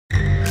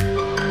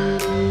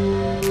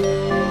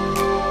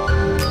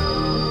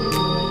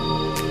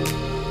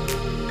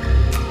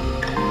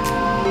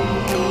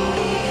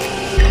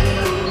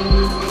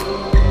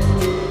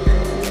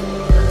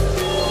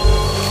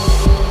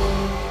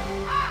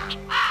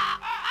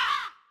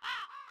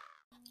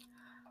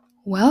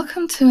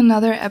Welcome to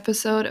another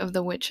episode of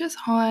The Witch's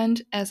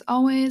Haunt. As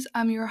always,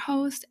 I'm your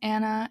host,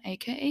 Anna,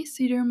 aka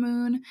Cedar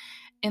Moon.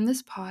 In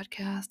this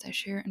podcast, I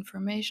share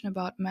information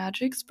about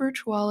magic,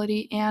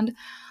 spirituality, and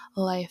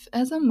life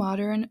as a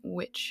modern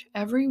witch.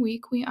 Every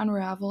week, we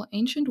unravel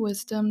ancient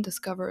wisdom,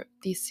 discover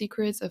the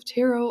secrets of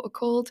tarot,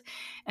 occult,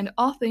 and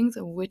all things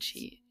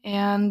witchy.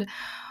 And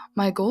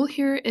my goal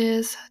here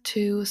is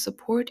to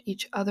support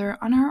each other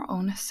on our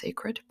own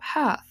sacred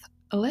path.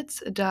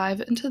 Let's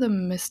dive into the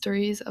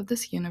mysteries of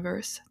this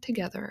universe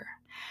together.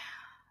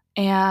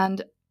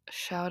 And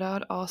shout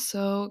out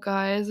also,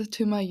 guys,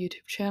 to my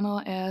YouTube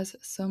channel, as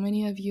so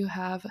many of you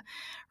have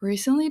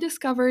recently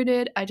discovered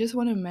it. I just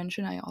want to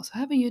mention I also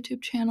have a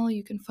YouTube channel.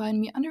 You can find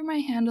me under my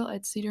handle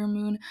at Cedar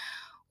Moon,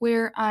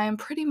 where I'm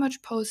pretty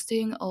much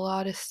posting a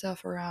lot of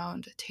stuff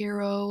around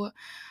tarot,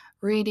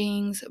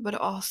 readings, but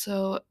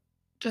also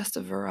just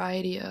a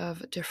variety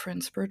of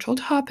different spiritual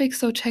topics.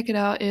 So check it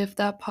out. If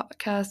that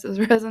podcast is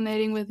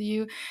resonating with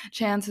you,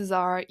 chances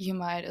are you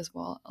might as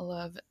well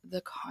love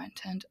the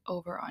content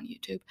over on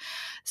YouTube.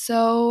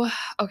 So,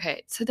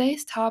 okay,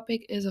 today's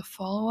topic is a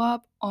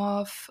follow-up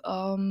of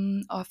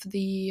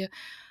the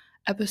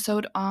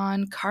episode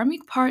on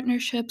karmic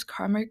partnerships,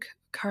 karmic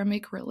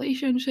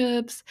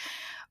relationships,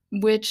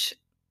 which,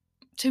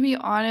 to be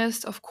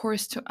honest, of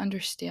course, to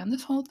understand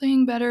this whole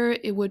thing better,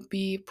 it would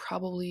be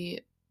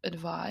probably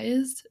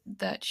advised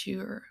that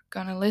you're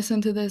gonna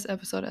listen to this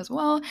episode as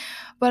well,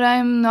 but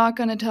I'm not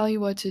gonna tell you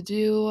what to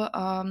do.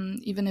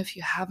 Even if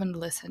you haven't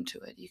listened to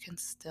it, you can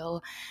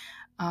still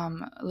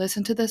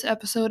listen to this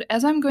episode,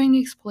 as I'm going to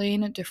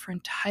explain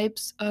different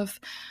types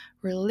of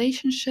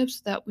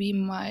relationships that we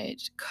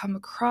might come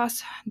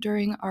across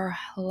during our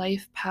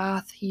life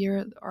path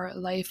here, our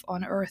life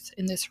on earth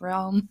in this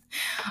realm,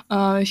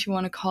 if you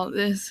want to call it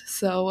this.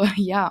 So,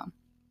 yeah.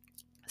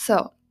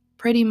 So,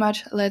 pretty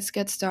much, let's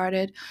get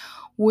started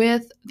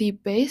with the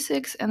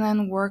basics and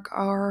then work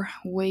our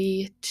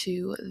way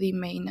to the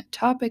main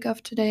topic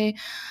of today.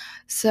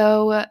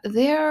 So,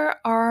 there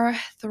are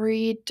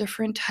 3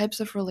 different types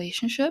of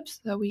relationships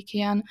that we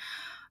can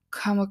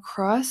come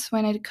across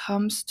when it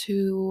comes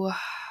to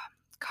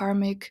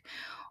karmic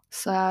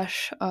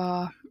slash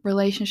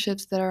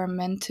relationships that are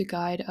meant to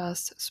guide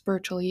us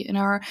spiritually in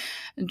our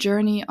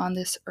journey on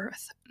this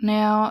earth.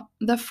 Now,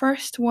 the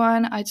first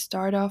one I'd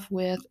start off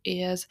with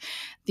is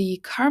the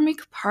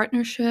karmic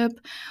partnership,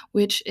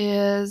 which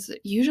is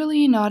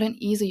usually not an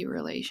easy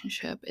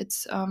relationship.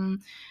 It's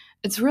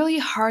really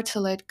hard to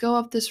let go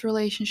of this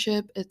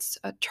relationship. It's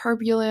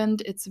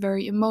turbulent, it's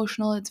very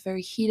emotional, it's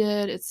very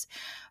heated, it's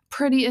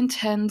pretty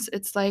intense.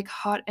 It's like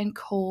hot and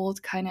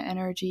cold kind of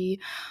energy.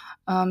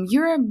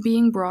 You're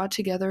being brought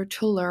together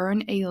to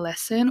learn a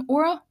lesson,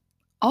 or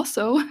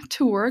also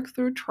to work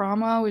through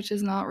trauma, which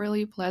is not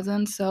really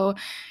pleasant. So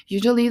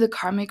usually the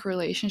karmic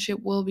relationship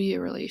will be a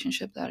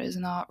relationship that is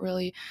not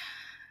really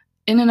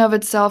in and of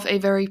itself a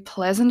very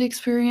pleasant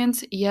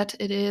experience, yet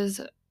it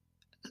is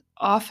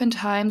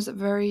oftentimes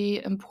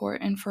very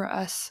important for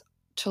us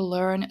to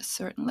learn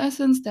certain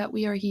lessons that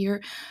we are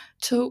here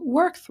to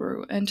work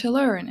through and to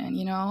learn.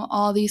 And,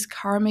 all these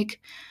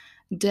karmic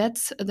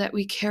debts that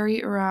we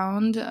carry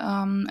around,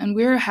 and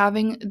we're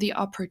having the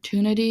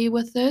opportunity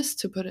with this,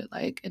 to put it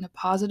like in a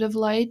positive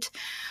light,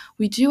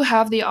 we do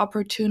have the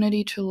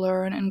opportunity to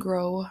learn and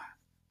grow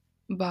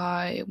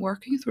by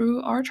working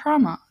through our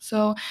trauma.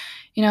 So,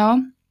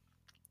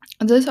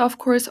 this of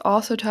course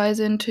also ties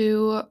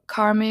into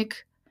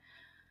karmic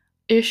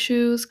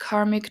issues,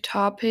 karmic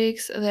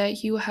topics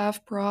that you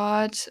have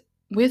brought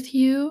with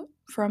you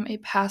from a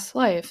past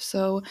life.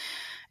 So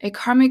a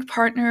karmic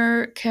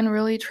partner can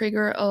really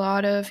trigger a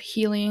lot of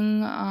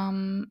healing,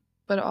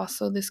 but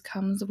also this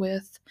comes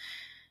with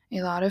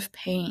a lot of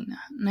pain.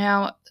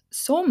 Now,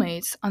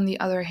 soulmates, on the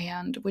other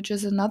hand, which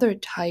is another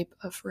type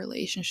of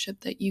relationship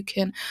that you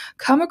can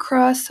come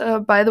across.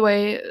 By the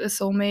way, a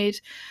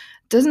soulmate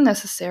doesn't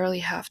necessarily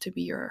have to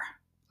be your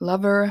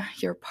lover,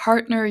 your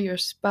partner, your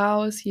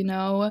spouse.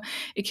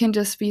 It can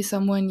just be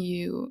someone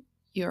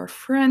you're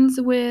friends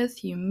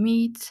with, you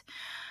meet.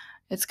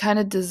 It's kind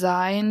of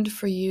designed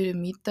for you to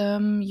meet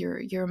them.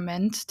 You're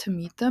meant to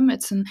meet them.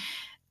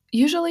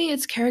 Usually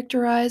it's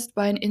characterized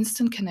by an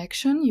instant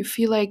connection. You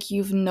feel like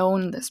you've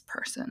known this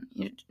person.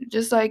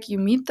 Just like you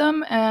meet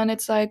them and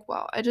it's like,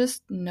 wow, I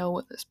just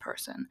know this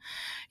person.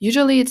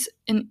 Usually it's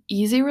an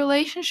easy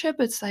relationship.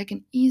 It's like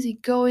an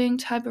easygoing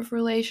type of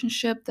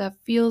relationship that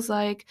feels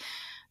like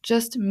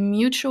just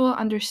mutual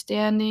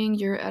understanding.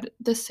 You're at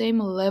the same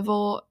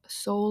level,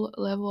 soul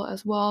level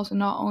as well. So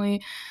not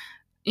only,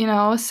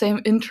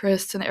 same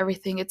interests and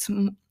everything. It's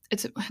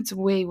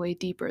way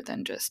deeper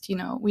than just,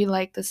 we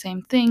like the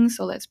same things,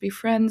 so let's be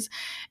friends.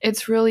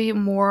 It's really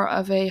more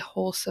of a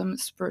wholesome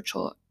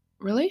spiritual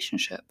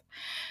relationship.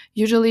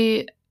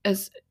 Usually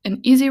as an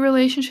easy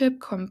relationship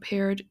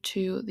compared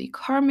to the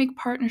karmic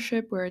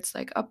partnership, where it's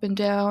like up and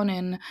down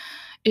and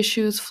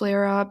issues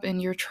flare up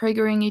and you're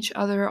triggering each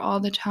other all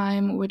the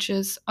time, which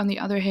is, on the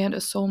other hand, a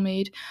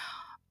soulmate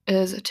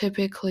is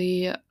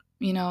typically,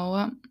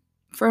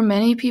 For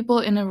many people,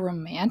 in a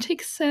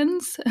romantic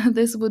sense,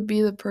 this would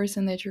be the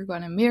person that you're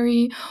going to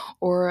marry,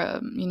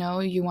 or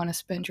you want to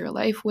spend your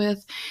life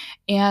with,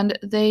 and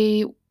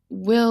they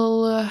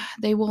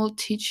will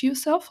teach you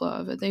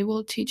self-love. They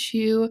will teach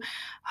you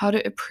how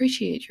to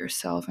appreciate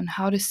yourself and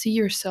how to see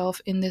yourself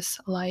in this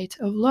light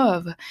of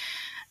love.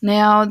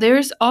 Now,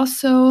 there's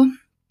also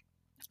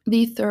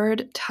the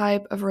third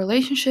type of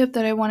relationship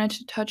that I wanted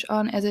to touch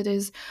on, as it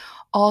is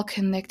all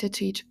connected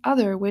to each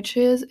other, which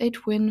is a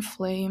twin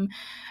flame,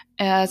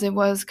 as it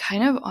was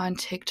kind of on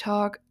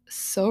TikTok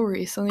so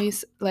recently,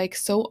 like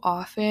so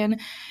often.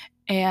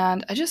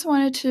 And I just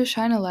wanted to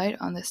shine a light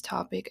on this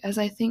topic, as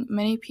I think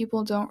many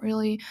people don't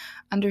really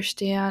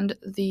understand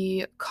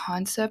the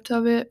concept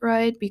of it,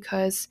 right?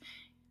 Because,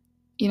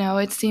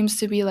 it seems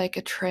to be like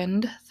a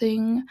trend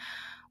thing,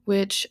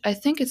 which I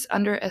think it's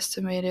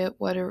underestimated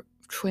what a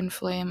twin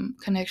flame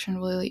connection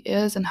really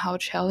is and how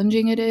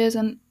challenging it is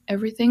and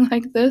everything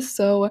like this.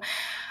 So,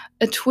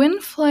 a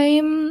twin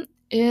flame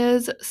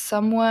is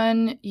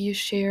someone you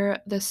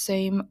share the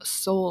same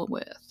soul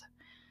with.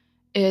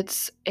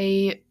 It's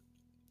a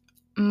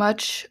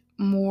much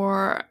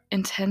more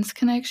intense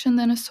connection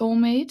than a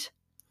soulmate,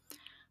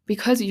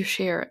 because you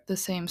share the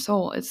same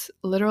soul. It's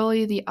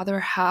literally the other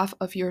half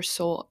of your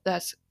soul.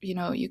 That's,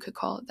 you could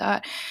call it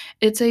that.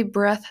 It's a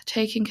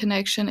breathtaking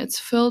connection. It's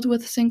filled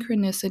with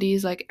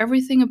synchronicities. Like,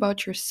 everything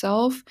about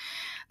yourself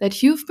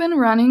that you've been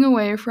running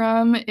away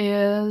from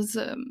is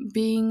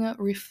being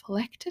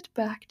reflected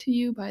back to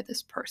you by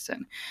this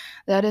person.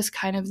 That is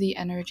kind of the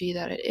energy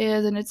that it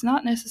is. And it's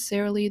not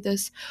necessarily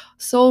this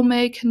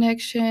soulmate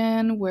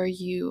connection where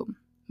you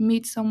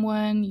meet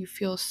someone, you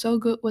feel so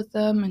good with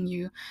them, and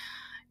you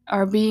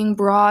are being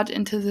brought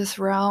into this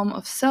realm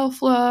of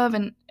self-love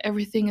and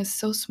everything is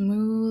so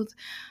smooth.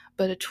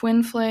 But a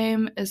twin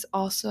flame is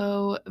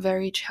also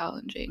very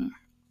challenging.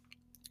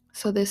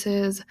 So this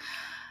is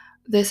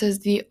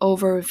the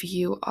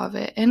overview of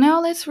it. And now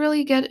let's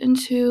really get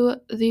into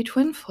the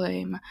twin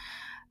flame.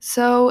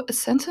 So a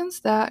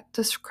sentence that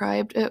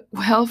described it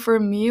well for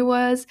me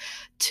was: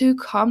 two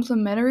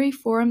complementary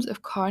forms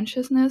of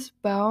consciousness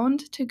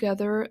bound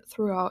together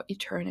throughout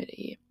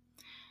eternity.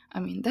 I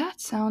mean, that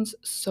sounds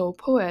so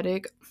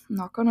poetic. I'm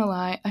not gonna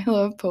lie, I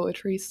love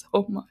poetry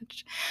so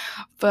much.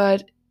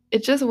 But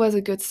it just was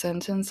a good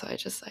sentence, so I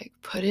just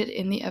put it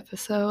in the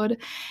episode.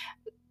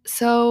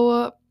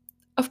 So,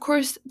 of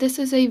course, this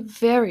is a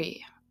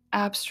very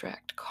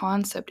abstract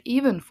concept,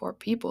 even for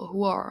people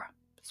who are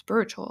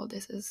spiritual.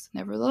 This is,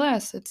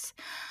 nevertheless, it's,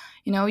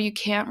 you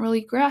can't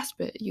really grasp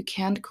it. You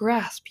can't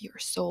grasp your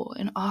soul.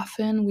 And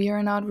often we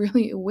are not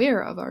really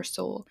aware of our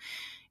soul.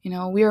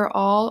 We are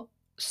all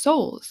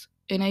souls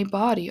in a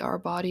body. Our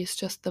body is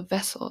just the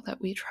vessel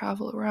that we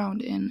travel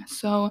around in.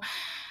 So,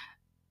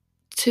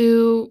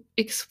 to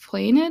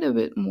explain it a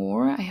bit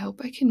more, I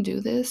hope I can do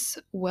this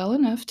well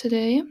enough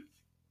today.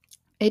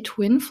 A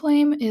twin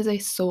flame is a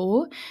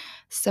soul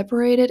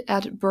separated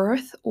at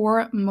birth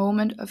or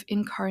moment of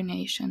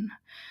incarnation.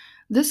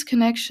 This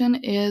connection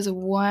is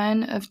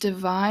one of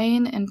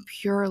divine and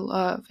pure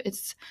love.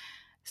 It's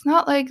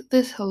not like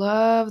this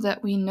love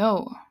that we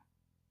know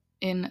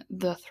in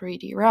the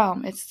 3D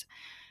realm. It's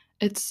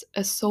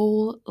a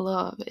soul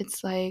love.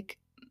 It's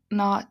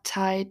not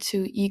tied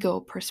to ego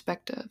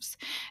perspectives.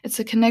 It's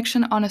a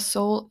connection on a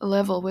soul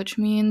level, which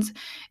means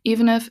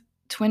even if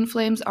twin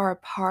flames are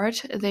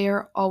apart, they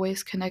are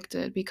always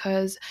connected,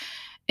 because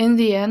in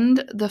the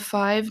end, the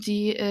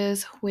 5D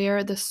is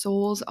where the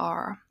souls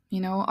are.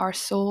 Our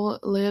soul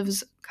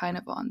lives kind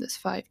of on this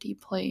 5D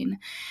plane.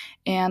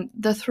 And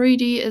the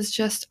 3D is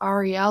just our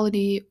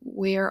reality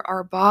where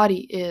our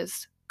body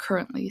is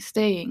currently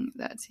staying.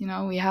 That's,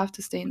 we have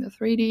to stay in the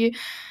 3D.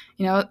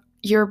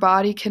 Your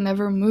body can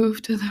never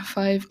move to the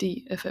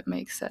 5D, if it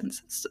makes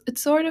sense.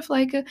 It's sort of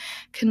like a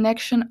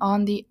connection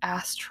on the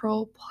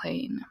astral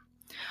plane.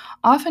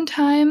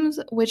 Oftentimes,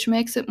 which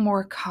makes it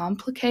more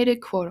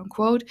complicated, quote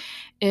unquote,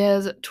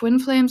 is twin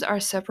flames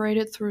are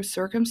separated through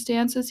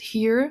circumstances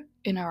here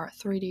in our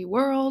 3D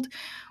world,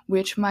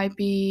 which might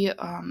be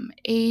an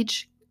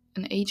age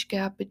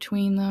gap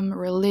between them,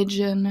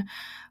 religion,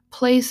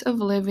 place of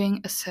living,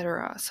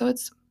 etc. So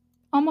it's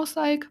almost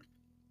like,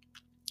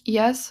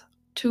 yes,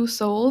 two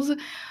souls,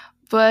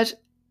 but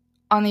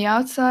on the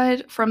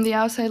outside, from the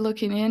outside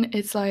looking in,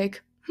 it's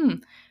like,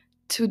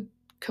 two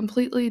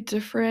completely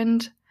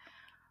different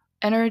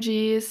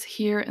energies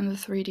here in the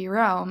 3D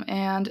realm.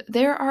 And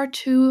there are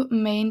two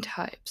main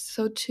types.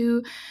 So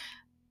two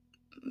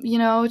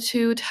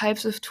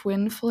types of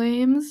twin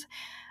flames.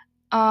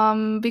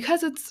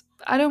 Because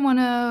I don't want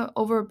to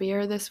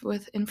overbear this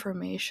with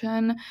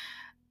information.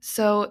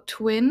 So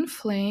twin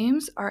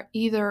flames are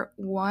either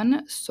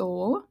one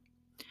soul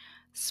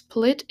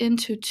split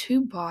into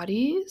two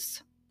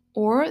bodies,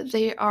 or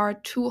they are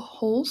two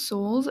whole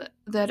souls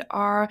that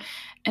are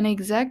an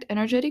exact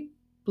energetic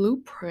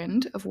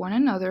blueprint of one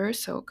another,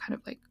 so kind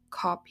of like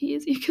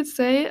copies, you could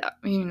say, I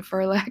mean,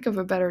 for lack of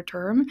a better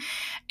term.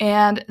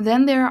 And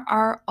then there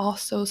are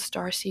also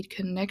starseed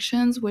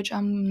connections, which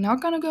I'm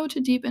not going to go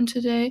too deep into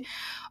today,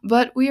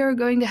 but we are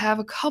going to have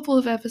a couple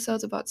of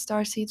episodes about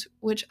starseeds,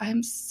 which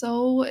I'm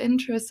so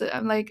interested.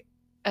 I'm like,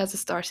 as a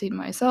starseed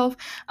myself,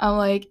 I'm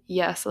like,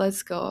 yes,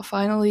 let's go.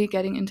 Finally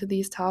getting into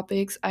these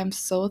topics. I'm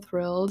so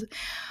thrilled.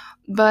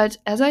 But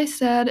as I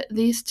said,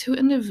 these two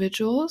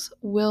individuals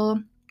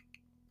will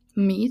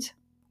meet,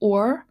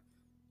 or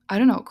I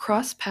don't know,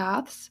 cross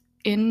paths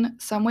in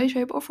some way,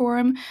 shape, or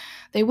form.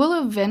 They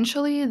will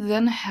eventually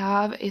then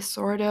have a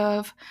sort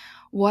of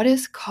what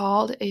is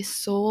called a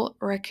soul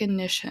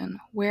recognition,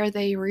 where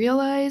they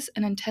realize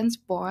an intense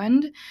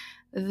bond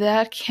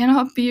that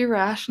cannot be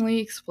rationally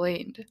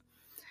explained.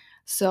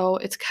 So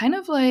it's kind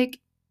of like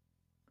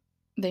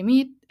they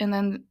meet and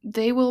then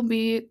they will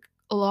be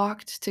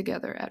locked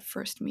together at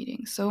first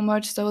meeting, so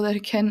much so that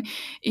it can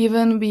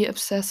even be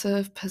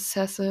obsessive,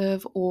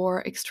 possessive,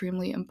 or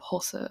extremely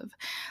impulsive.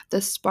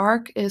 The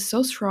spark is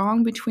so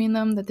strong between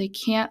them that they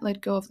can't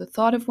let go of the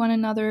thought of one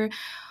another,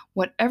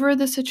 whatever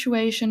the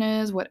situation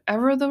is,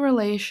 whatever the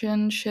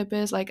relationship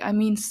is. Like, I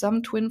mean,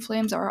 some twin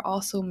flames are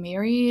also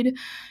married,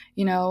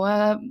 you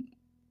know,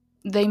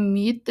 they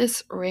meet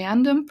this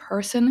random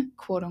person,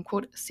 quote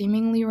unquote,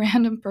 seemingly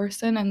random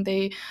person, and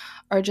they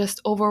are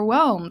just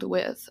overwhelmed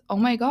with, oh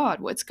my God,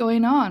 what's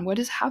going on? What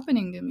is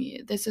happening to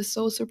me? This is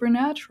so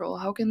supernatural.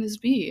 How can this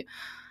be?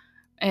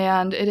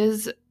 And it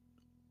is,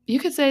 you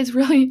could say, it's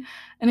really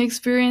an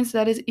experience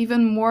that is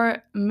even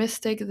more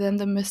mystic than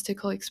the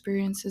mystical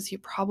experiences you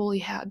probably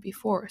had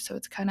before. So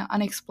it's kind of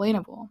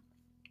unexplainable.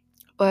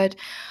 But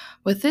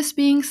with this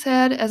being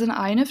said, as an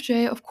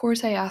INFJ, of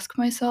course, I ask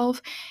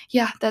myself,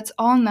 yeah, that's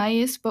all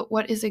nice, but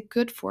what is it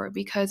good for?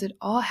 Because it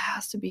all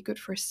has to be good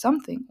for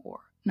something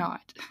or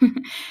not.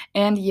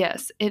 And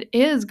yes, it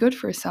is good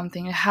for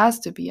something. It has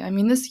to be. I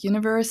mean, this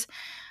universe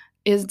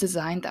is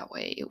designed that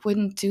way. It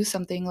wouldn't do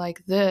something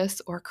like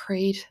this or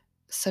create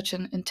such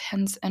an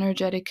intense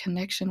energetic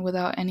connection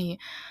without any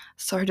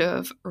sort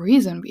of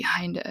reason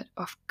behind it,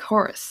 of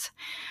course.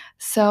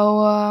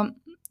 So,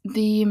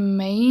 the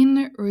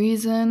main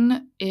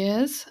reason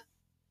is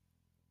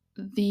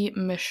the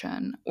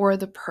mission or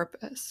the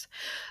purpose.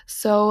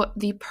 So,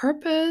 the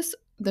purpose,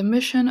 the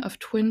mission of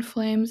Twin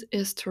Flames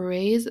is to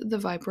raise the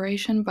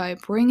vibration by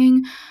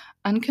bringing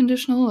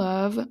unconditional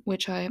love,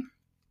 which I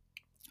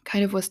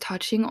kind of was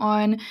touching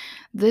on.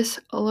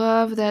 This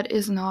love that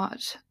is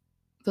not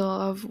the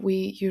love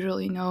we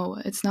usually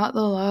know. It's not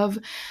the love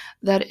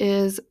that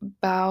is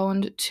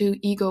bound to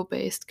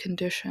ego-based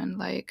condition.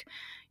 Like,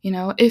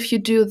 if you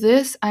do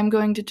this, I'm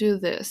going to do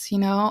this.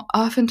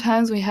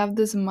 Oftentimes we have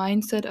this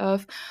mindset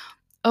of,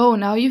 oh,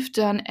 now you've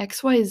done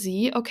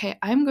XYZ. Okay,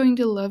 I'm going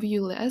to love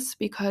you less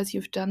because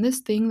you've done this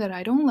thing that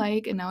I don't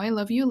like, and now I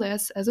love you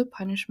less as a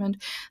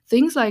punishment.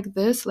 Things like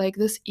this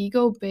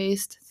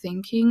ego-based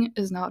thinking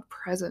is not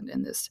present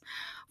in this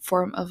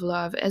form of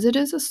love, as it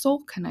is a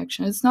soul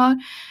connection. It's not,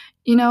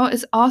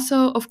 it's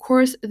also, of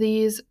course,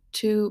 these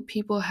two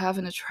people have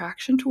an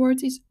attraction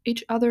towards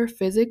each other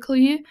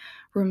physically,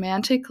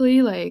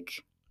 romantically,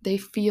 like they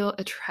feel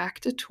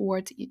attracted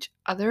towards each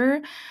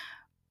other,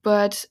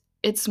 but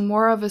it's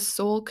more of a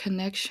soul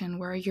connection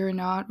where you're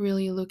not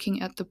really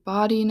looking at the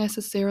body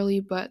necessarily,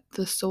 but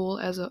the soul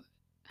as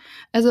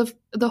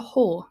the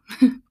whole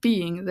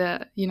being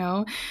that,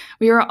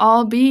 we are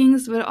all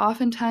beings, but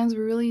oftentimes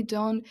we really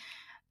don't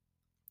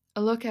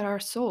look at our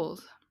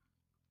souls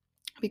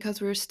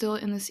because we're still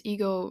in this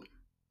ego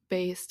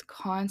based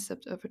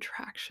concept of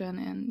attraction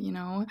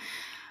and,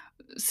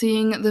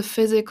 seeing the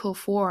physical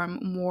form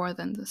more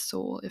than the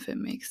soul, if it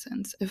makes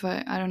sense. If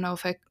I don't know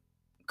if I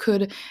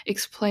could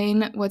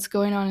explain what's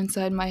going on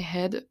inside my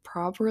head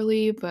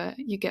properly, but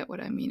you get what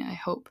I mean, I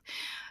hope.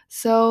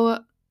 So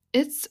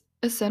it's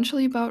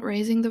essentially about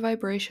raising the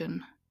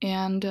vibration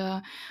and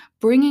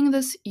bringing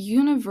this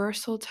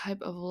universal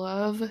type of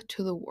love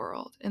to the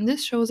world. And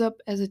this shows up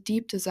as a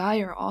deep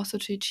desire also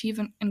to achieve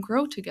and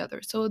grow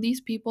together. So these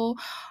people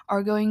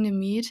are going to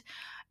meet,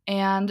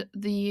 and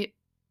the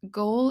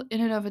goal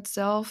in and of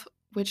itself,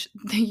 which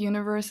the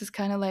universe is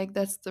kind of like,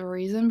 that's the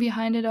reason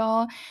behind it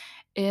all,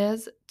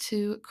 is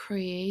to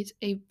create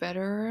a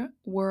better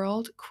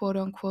world, quote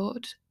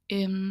unquote,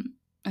 and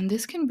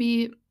this can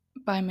be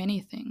by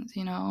many things.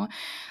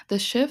 The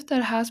shift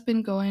that has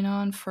been going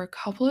on for a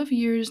couple of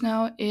years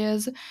now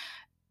is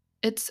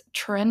it's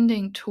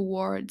trending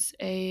towards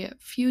a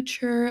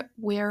future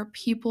where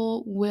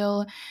people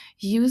will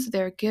use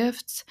their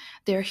gifts,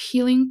 their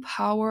healing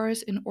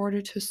powers in order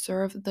to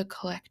serve the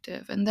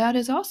collective. And that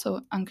is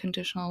also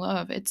unconditional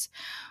love. It's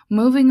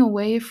moving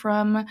away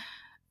from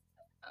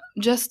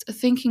just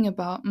thinking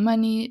about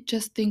money,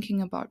 just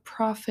thinking about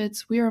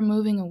profits. We are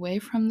moving away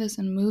from this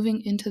and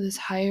moving into this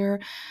higher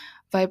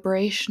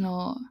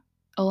vibrational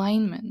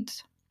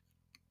alignment.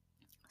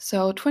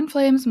 So twin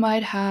flames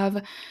might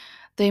have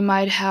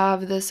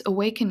this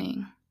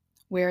awakening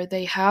where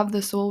they have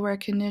the soul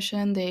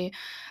recognition, they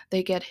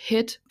get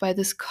hit by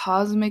this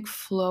cosmic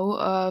flow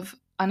of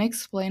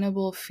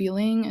unexplainable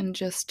feeling and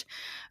just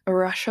a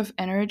rush of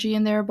energy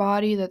in their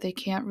body that they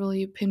can't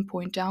really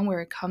pinpoint down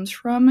where it comes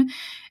from.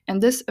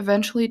 And this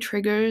eventually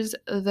triggers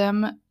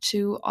them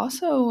to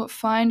also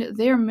find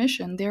their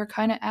mission. They're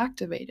kind of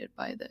activated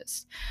by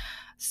this.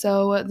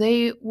 So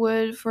they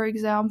would, for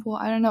example,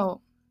 I don't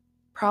know,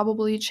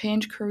 probably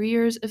change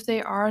careers if they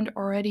aren't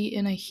already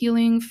in a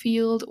healing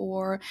field,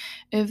 or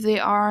if they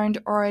aren't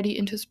already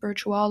into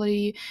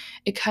spirituality.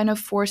 It kind of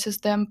forces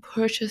them,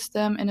 pushes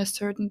them in a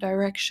certain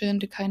direction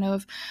to kind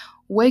of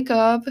wake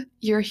up.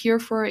 You're here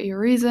for a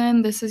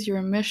reason. This is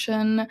your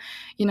mission.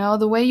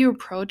 The way you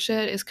approach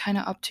it is kind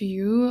of up to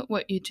you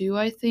what you do,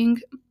 I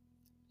think.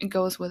 It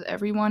goes with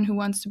everyone who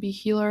wants to be a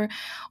healer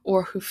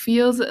or who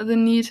feels the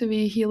need to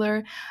be a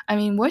healer. I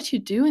mean, what you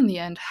do in the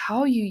end,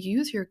 how you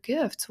use your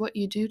gifts, what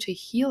you do to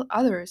heal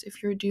others,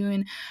 if you're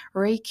doing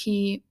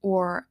Reiki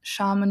or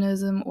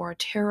shamanism or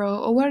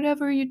tarot or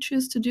whatever you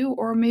choose to do,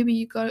 or maybe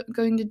you're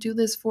going to do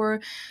this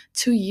for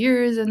 2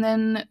 years and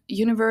then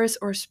universe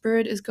or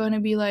spirit is going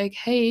to be like,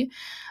 hey,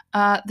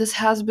 this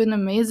has been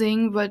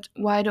amazing, but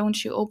why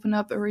don't you open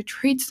up a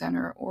retreat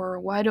center?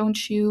 Or why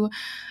don't you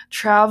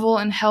travel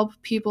and help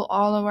people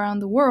all around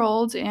the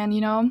world? And,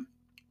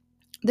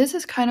 this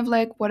is kind of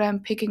like what I'm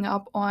picking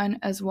up on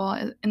as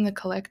well in the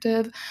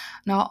collective,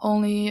 not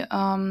only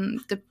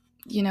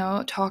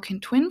talking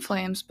twin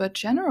flames, but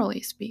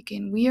generally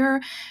speaking, we are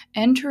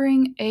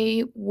entering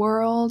a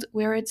world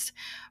where it's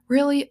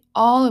really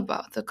all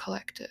about the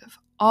collective,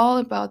 all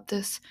about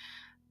this.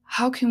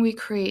 How can we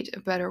create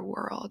a better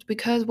world?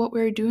 Because what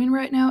we're doing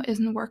right now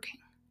isn't working.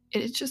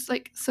 It's just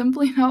like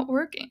simply not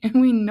working. And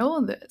we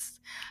know this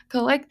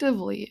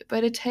collectively,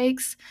 but it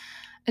takes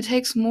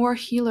more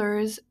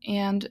healers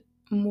and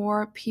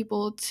more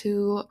people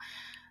to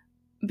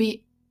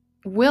be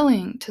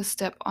willing to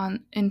step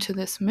on into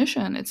this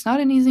mission. It's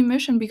not an easy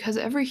mission because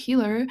every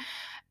healer,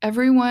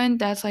 everyone,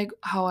 that's like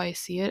how I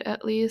see it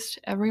at least,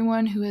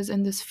 everyone who is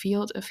in this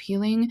field of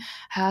healing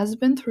has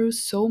been through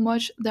so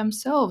much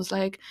themselves.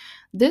 Like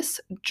this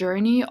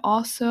journey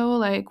also,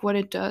 like what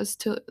it does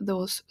to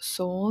those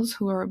souls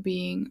who are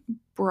being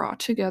brought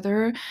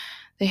together,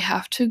 they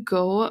have to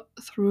go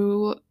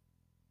through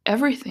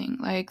everything,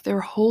 like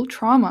their whole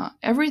trauma,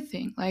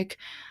 everything.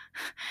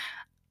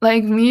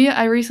 Like me,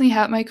 I recently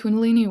had my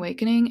Kundalini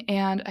awakening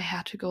and I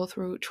had to go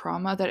through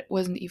trauma that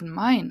wasn't even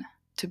mine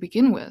to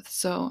begin with.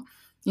 So,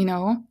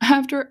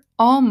 after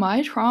all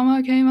my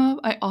trauma came up,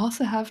 I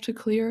also have to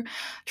clear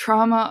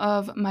trauma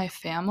of my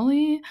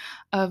family,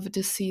 of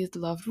deceased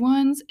loved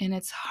ones, and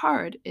it's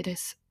hard. It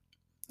is,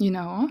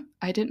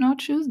 I did not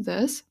choose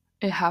this.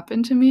 It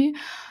happened to me.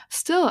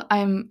 Still,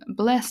 I'm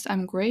blessed,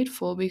 I'm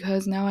grateful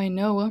because now I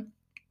know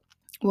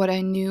what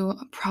I knew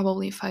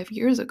probably 5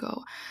 years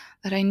ago,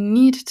 that I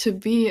need to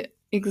be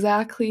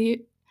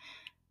exactly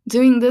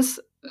doing this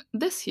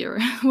year.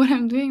 What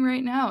I'm doing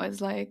right now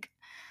is like,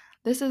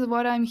 this is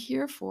what I'm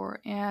here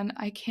for, and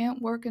I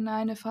can't work a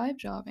 9-to-5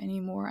 job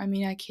anymore. I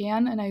mean, I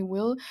can and I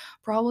will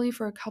probably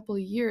for a couple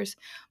of years,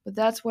 but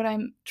that's what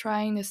I'm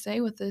trying to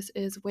say with this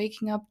is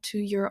waking up to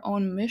your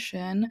own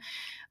mission.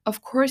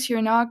 Of course,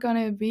 you're not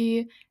going to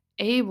be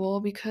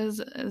able, because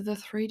the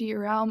 3D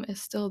realm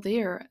is still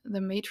there, the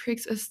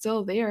matrix is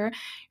still there.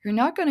 You're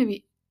not going to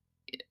be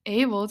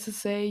able to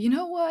say, you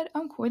know what,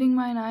 I'm quitting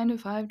my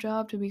 9-to-5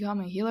 job to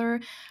become a healer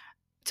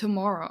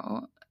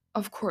tomorrow.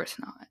 Of course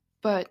not.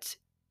 But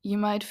you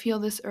might feel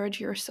this urge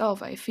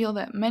yourself. I feel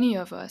that many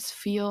of us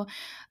feel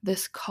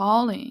this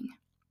calling.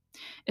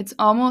 It's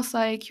almost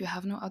like you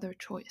have no other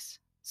choice.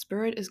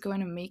 Spirit is going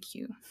to make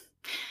you.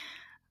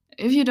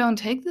 If you don't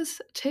take this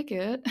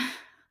ticket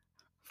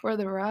for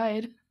the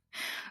ride,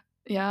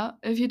 yeah,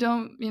 if you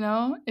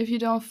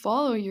don't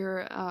follow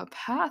your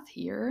path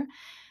here,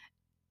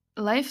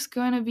 life's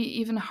going to be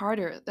even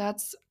harder.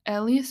 That's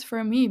at least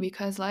for me,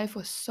 because life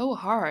was so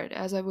hard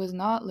as I was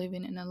not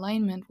living in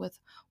alignment with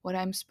what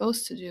I'm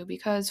supposed to do,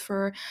 because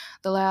for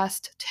the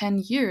last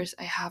 10 years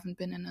I haven't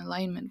been in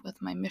alignment with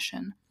my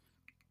mission.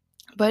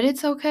 But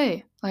it's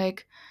okay.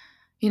 Like,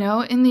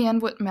 in the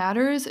end, what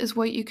matters is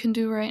what you can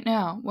do right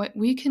now, what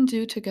we can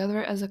do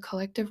together as a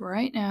collective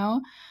right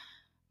now,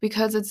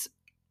 because it's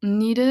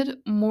needed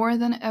more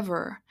than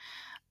ever.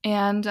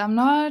 And I'm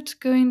not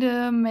going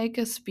to make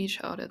a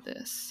speech out of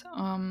this,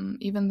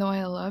 even though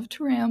I love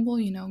to ramble.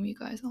 You know me,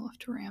 guys, I love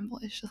to ramble.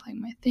 It's just like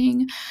my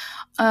thing.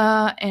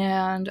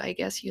 And I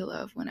guess you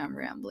love when I'm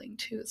rambling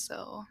too,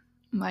 so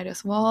might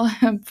as well.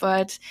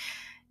 But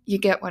you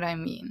get what I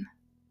mean.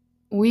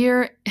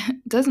 It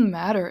doesn't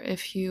matter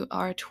if you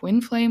are twin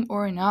flame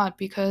or not,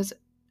 because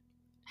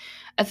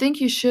I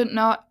think you should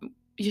not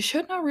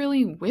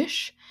really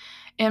wish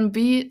and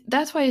be.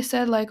 That's why I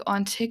said, like,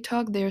 on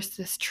TikTok, there's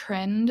this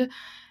trend.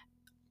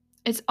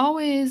 It's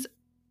always,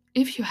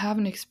 if you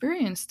haven't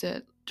experienced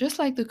it, just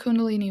like the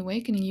Kundalini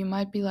awakening, you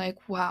might be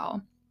like,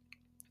 wow,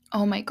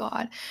 oh my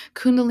god,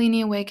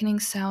 Kundalini awakening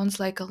sounds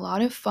like a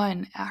lot of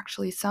fun,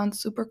 actually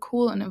sounds super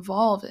cool and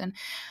evolved, and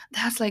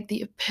that's like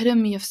the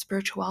epitome of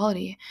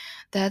spirituality.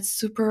 That's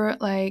super,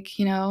 like,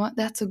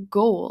 that's a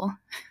goal.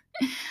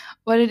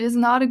 but it is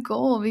not a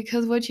goal,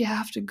 because what you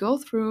have to go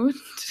through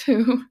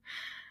to,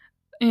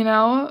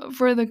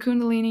 for the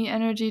Kundalini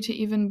energy to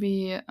even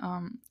be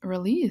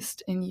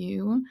released in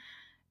you,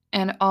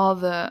 and all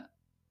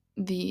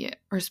the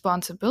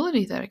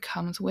responsibility that it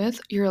comes with,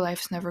 your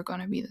life's never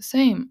going to be the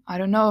same. I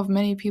don't know if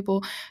many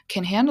people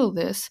can handle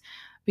this,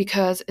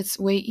 because it's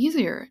way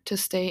easier to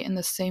stay in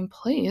the same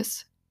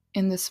place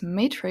in this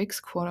matrix,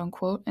 quote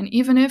unquote. And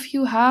even if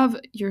you have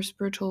your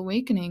spiritual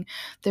awakening,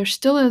 there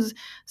still is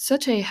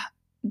such a,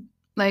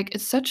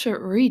 it's such a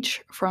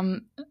reach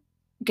from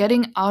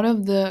getting out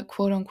of the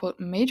quote unquote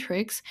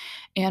matrix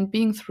and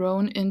being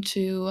thrown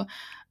into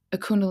a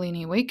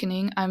Kundalini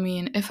awakening. I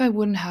mean, if I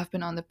wouldn't have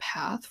been on the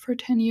path for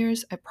 10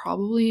 years, I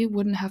probably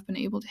wouldn't have been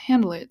able to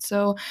handle it.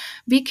 So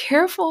be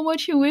careful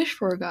what you wish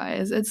for,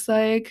 guys. It's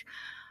like,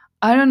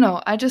 I don't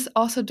know. I just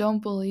also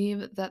don't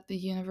believe that the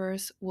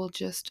universe will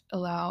just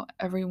allow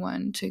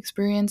everyone to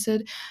experience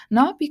it.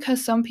 Not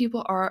because some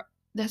people are,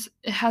 this,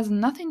 it has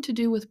nothing to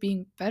do with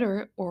being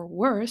better or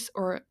worse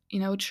or,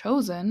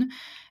 chosen.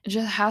 It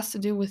just has to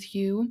do with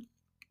you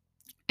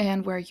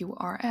and where you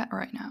are at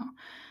right now.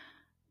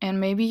 And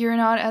maybe you're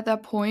not at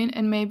that point,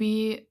 and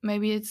maybe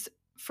it's,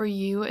 for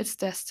you, it's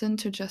destined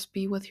to just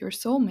be with your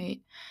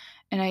soulmate.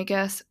 And I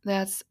guess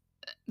that's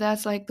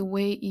like the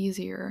way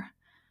easier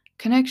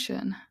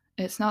connection.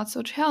 It's not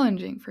so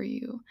challenging for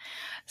you.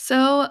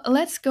 So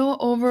let's go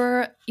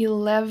over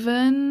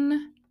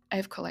 11.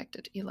 I've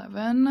collected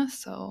 11,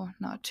 so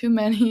not too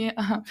many.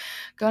 I'm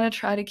gonna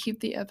try to keep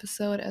the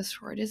episode as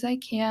short as I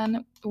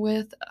can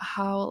with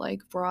how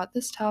broad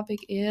this topic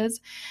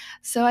is.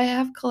 So I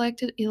have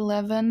collected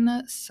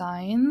 11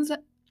 signs.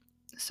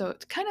 So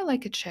it's kind of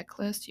like a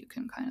checklist. You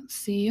can kind of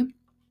see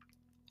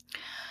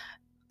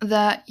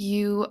that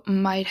you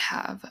might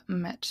have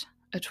met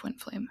a twin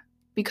flame.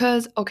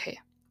 Because, okay,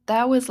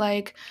 that was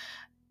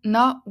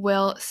not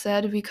well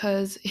said,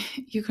 because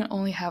you can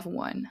only have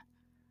one.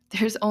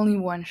 There's only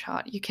one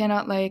shot. You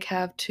cannot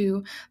have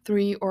 2,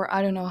 3, or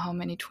I don't know how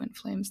many twin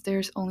flames.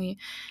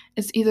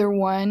 It's either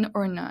one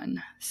or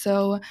none.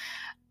 So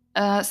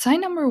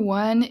sign number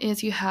 1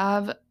 is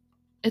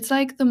it's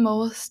like the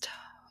most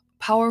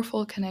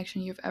powerful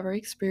connection you've ever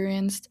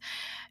experienced.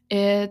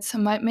 It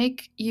might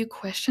make you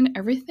question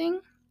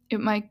everything. It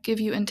might give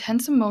you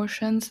intense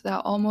emotions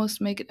that almost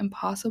make it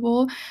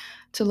impossible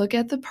to look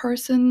at the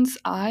person's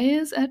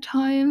eyes at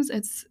times.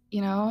 It's,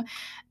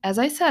 as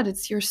I said,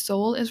 it's your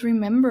soul is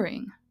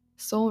remembering,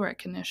 soul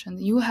recognition.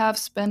 You have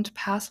spent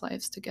past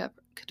lives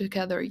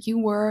together. You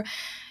were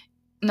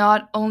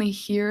not only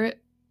here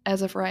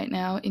as of right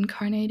now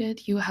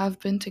incarnated, you have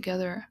been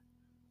together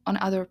on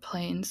other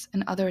planes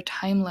and other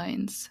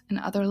timelines and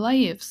other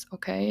lives,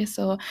 okay?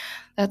 So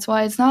that's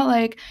why it's not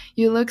like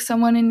you look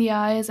someone in the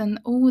eyes and,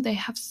 oh, they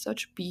have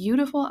such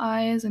beautiful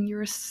eyes, and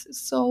you're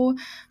so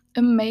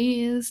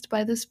amazed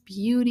by this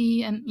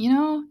beauty, and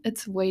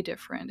it's way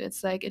different.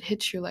 It's like it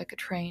hits you like a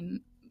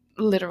train,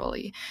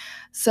 literally.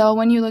 So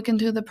when you look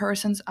into the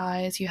person's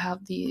eyes, you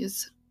have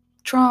these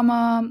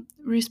trauma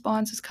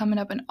responses coming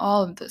up and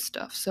all of this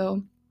stuff.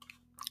 So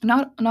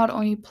not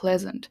only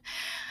pleasant.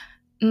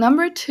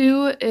 Number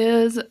 2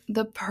 is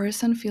the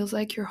person feels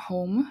like you're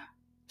home.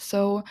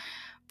 So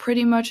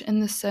pretty much in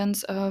the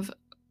sense of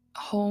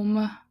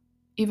home,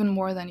 even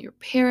more than your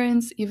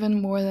parents,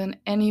 even more than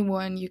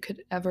anyone you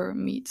could ever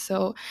meet.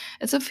 So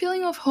it's a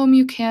feeling of home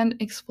you can't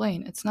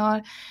explain. It's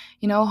not,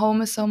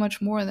 home is so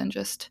much more than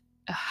just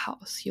a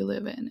house you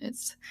live in.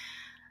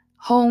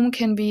 Home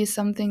can be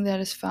something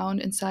that is found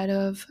inside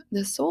of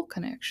the soul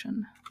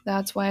connection.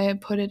 That's why I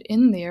put it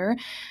in there.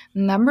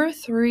 Number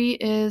 3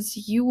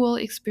 is you will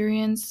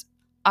experience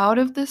out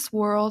of this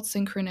world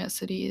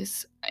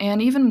synchronicities, and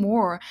even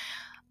more,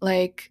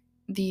 like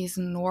these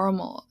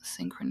normal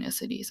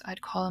synchronicities.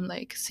 I'd call them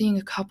seeing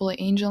a couple of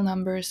angel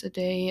numbers a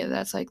day.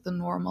 That's like the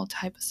normal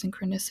type of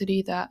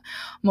synchronicity that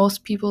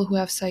most people who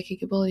have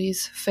psychic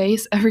abilities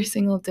face every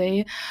single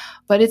day.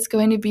 But it's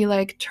going to be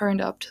turned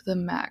up to the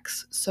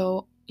max.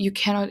 So you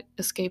cannot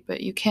escape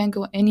it. You can't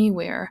go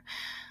anywhere.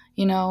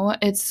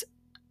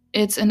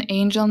 It's in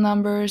angel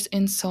numbers,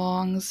 in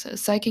songs,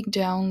 psychic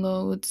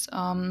downloads.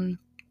 You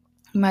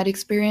might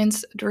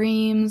experience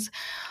dreams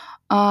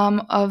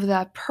of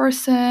that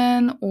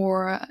person,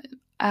 or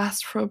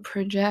astral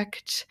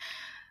project,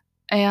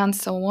 and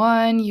so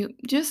on. You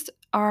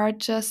are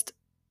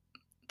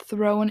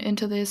thrown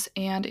into this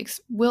and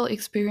will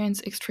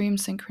experience extreme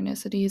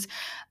synchronicities.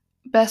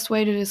 Best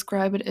way to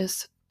describe it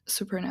is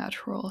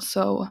supernatural.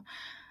 So,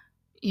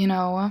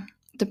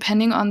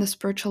 depending on the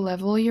spiritual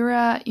level you're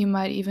at, you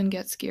might even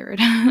get scared.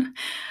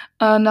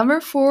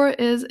 Number 4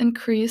 is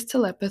increased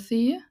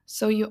telepathy.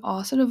 So you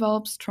also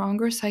develop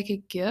stronger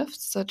psychic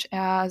gifts, such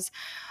as,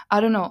 I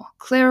don't know,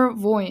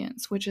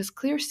 clairvoyance, which is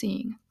clear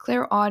seeing,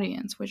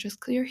 clairaudience, which is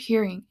clear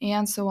hearing,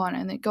 and so on.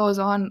 And it goes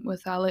on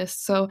with that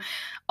list. So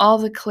all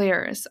the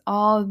clairs,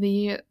 all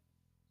the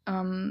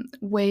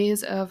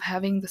ways of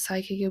having the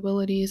psychic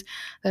abilities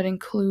that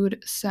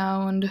include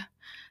sound,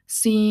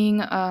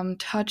 seeing,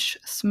 touch,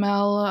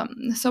 smell,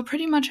 so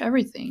pretty much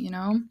everything,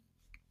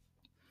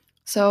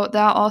 So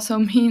that also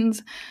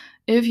means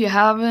If you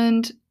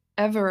haven't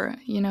ever,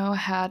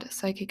 had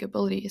psychic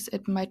abilities,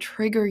 it might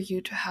trigger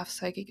you to have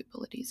psychic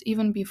abilities,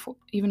 even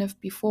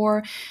if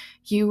before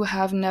you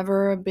have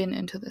never been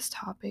into this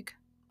topic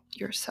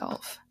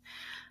yourself.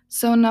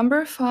 So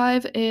number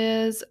 5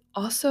 is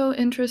also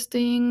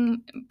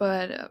interesting,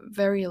 but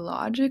very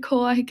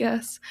logical, I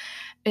guess.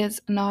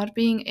 It's not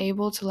being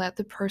able to let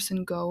the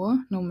person go,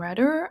 no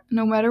matter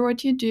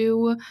what you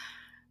do.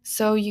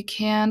 So you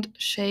can't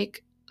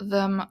shake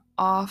them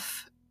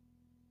off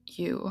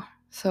you.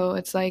 So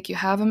it's like you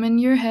have them in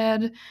your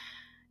head,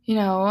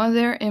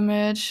 their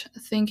image,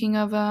 thinking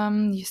of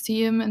them. You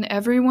see them in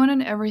everyone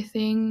and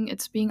everything.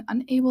 It's being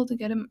unable to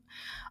get them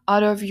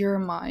out of your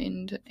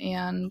mind.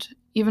 And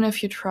even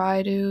if you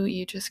try to,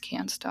 you just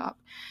can't stop.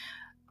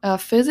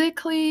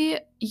 Physically,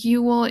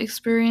 you will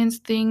experience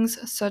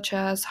things such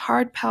as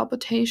heart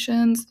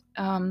palpitations,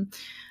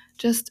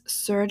 just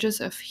surges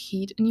of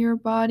heat in your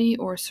body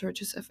or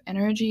surges of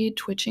energy,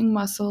 twitching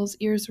muscles,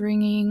 ears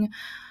ringing,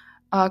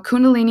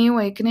 Kundalini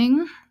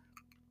awakening,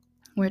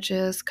 which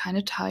is kind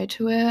of tied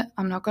to it.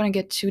 I'm not going to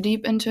get too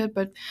deep into it,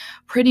 but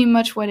pretty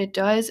much what it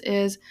does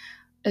is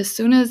as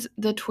soon as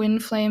the twin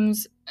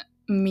flames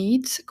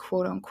meet,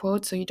 quote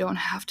unquote, so you don't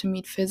have to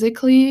meet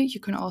physically, you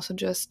can also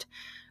just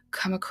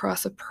come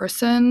across a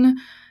person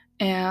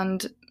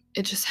and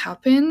it just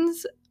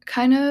happens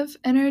kind of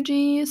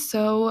energy.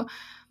 So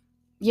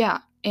yeah,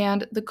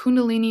 and the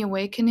Kundalini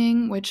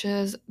awakening, which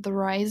is the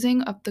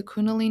rising of the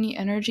Kundalini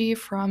energy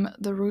from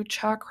the root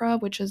chakra,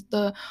 which is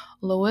the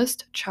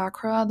lowest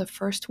chakra, the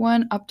first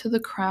one, up to the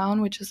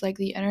crown, which is like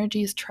the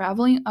energy is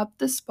traveling up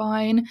the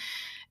spine.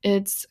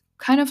 It's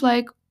kind of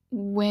like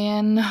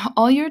when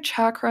all your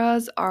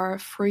chakras are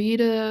free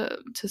to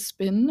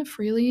spin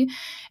freely,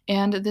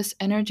 and this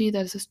energy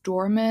that is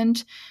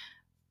dormant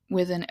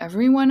within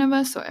every one of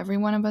us, so every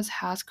one of us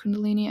has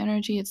kundalini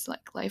energy. It's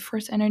like life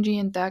force energy,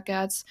 and that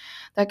gets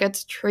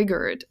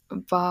triggered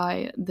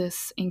by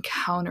this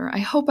encounter. I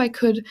hope I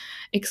could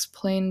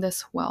explain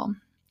this well.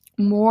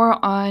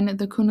 More on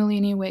the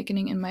kundalini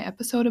awakening in my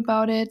episode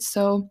about it.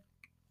 So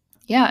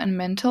yeah, and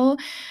mental,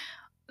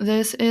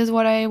 this is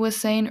what I was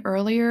saying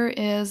earlier,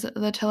 is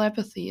the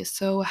telepathy.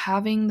 So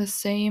having the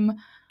same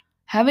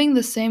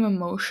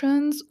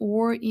emotions,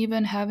 or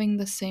even having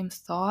the same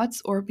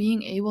thoughts, or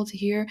being able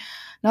to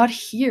not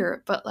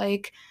hear, but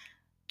like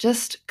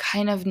just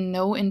kind of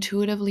know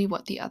intuitively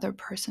what the other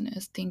person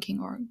is thinking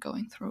or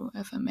going through,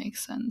 if it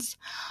makes sense.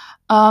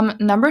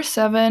 Number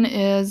 7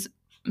 is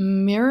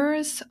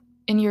mirrors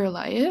in your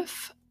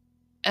life,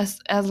 as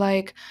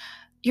like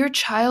your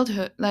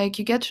childhood. Like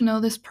you get to know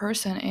this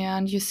person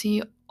and you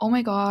see, oh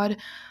my god,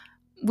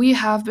 we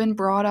have been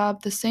brought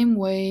up the same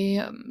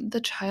way. The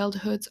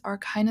childhoods are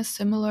kind of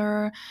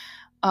similar.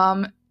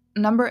 Um,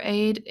 Number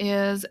 8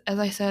 is, as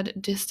I said,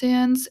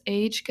 distance,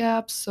 age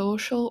gaps,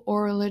 social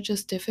or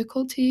religious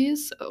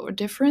difficulties or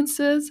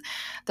differences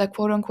that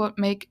quote unquote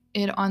make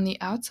it on the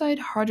outside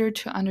harder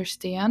to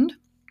understand.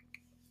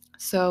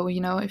 So,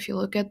 if you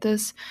look at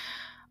this,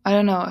 I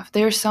don't know, if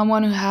there's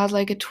someone who has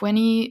like a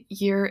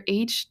 20-year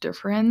age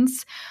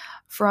difference,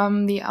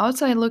 from the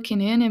outside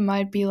looking in, it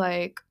might be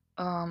like,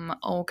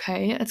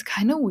 okay, it's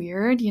kind of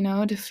weird,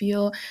 to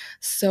feel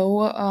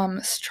so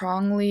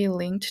strongly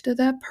linked to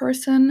that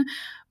person.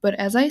 But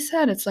as I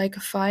said, it's like a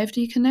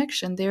 5D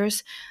connection.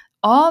 There's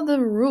all the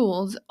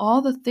rules,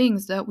 all the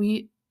things that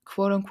we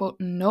quote unquote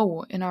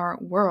know in our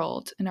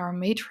world, in our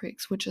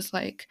matrix, which is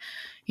like,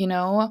 you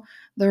know,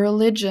 the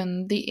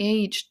religion, the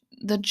age,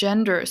 the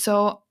gender.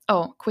 So,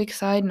 oh, quick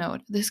side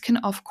note, this can,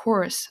 of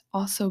course,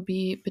 also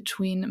be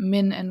between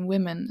men and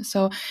women.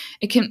 So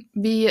it can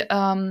be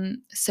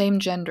same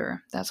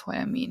gender. That's what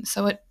I mean.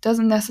 So it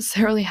doesn't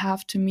necessarily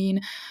have to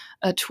mean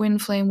a twin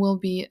flame will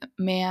be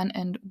man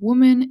and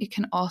woman. It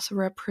can also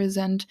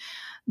represent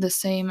the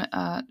same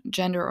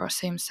gender or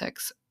same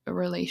sex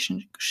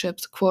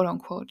relationships, quote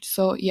unquote.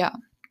 So yeah,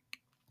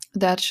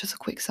 that's just a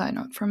quick side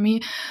note from me.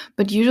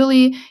 But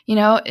usually,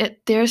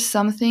 there's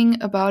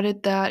something about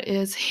it that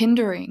is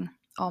hindering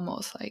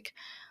almost like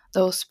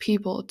those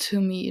people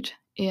to meet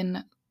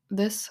in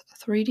this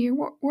 3D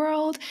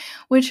world,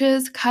 which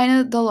is kind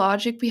of the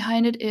logic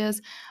behind it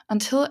is,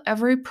 until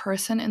every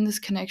person in this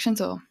connection,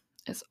 so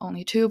it's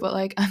only two, but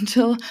like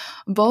until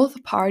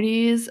both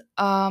parties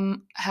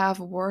have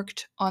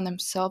worked on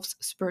themselves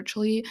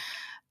spiritually,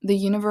 the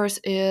universe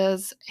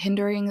is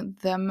hindering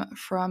them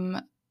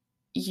from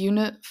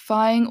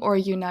unifying or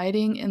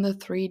uniting in the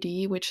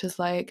 3D, which is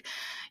like,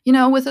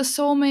 with a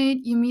soulmate,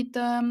 you meet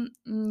them,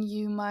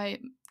 you might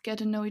get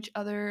to know each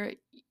other,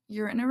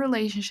 you're in a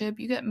relationship,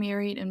 you get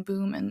married, and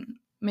boom, and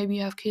maybe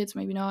you have kids,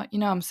 maybe not.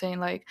 What I'm saying?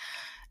 Like,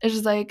 it's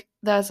just like,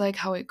 that's like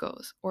how it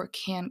goes or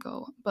can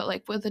go. But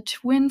like with a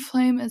twin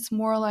flame, it's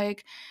more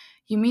like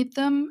you meet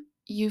them,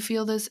 you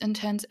feel this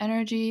intense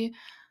energy,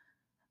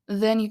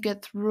 then you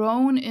get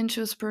thrown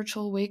into a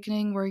spiritual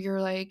awakening where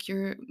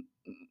you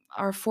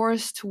are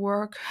forced to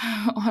work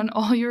on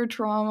all your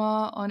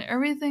trauma, on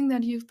everything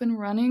that you've been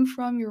running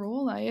from your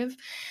whole life.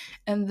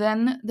 And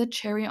then the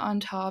cherry on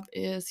top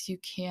is you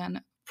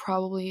can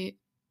probably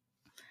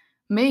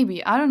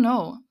maybe, I don't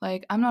know.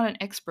 Like, I'm not an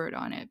expert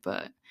on it,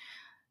 but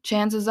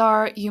chances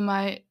are you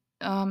might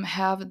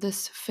have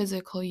this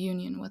physical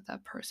union with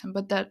that person,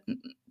 but that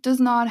does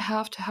not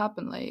have to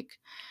happen. Like,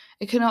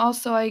 it can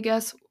also, I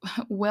guess,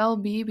 well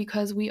be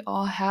because we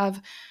all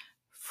have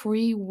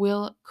free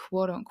will,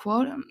 quote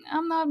unquote.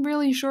 I'm not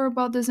really sure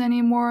about this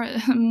anymore.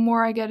 The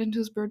more I get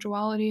into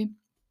spirituality,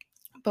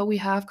 but we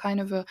have kind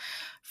of a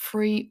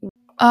free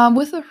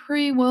with a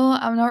free will.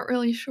 I'm not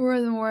really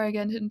sure the more I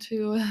get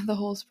into the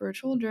whole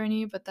spiritual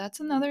journey, but that's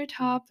another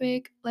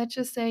topic. Let's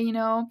just say,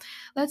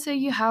 let's say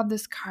you have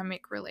this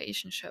karmic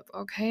relationship,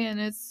 okay, and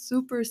it's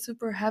super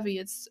super heavy.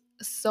 It's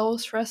so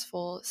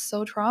stressful,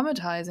 so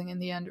traumatizing in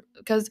the end,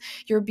 because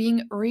you're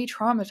being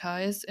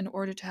re-traumatized in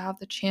order to have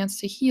the chance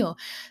to heal.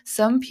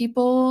 Some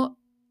people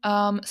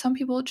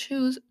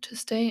choose to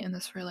stay in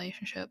this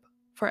relationship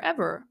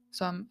forever.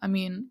 Some, I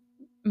mean,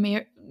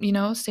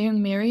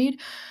 staying married,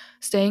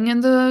 staying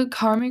in the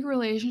karmic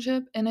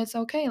relationship, and it's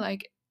okay.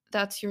 Like,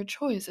 that's your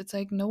choice. It's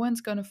like no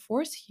one's gonna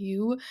force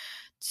you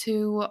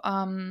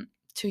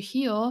to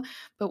heal.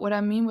 But what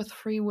I mean with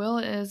free will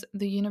is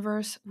the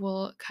universe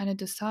will kind of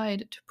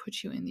decide to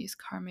put you in these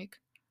karmic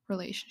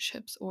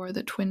relationships or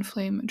the twin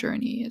flame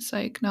journey. It's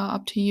like not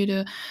up to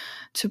you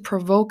to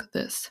provoke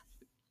this.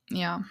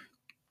 Yeah.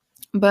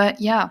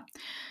 But yeah,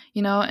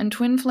 and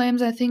twin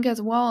flames, I think,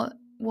 as well,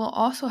 will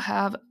also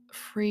have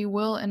free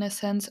will in a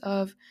sense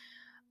of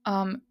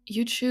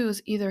you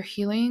choose either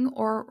healing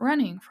or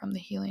running from the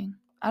healing.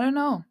 I don't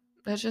know.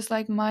 That's just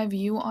like my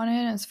view on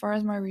it as far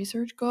as my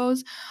research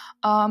goes.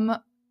 Um,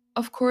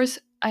 of course,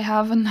 I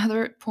have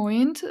another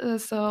point,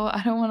 so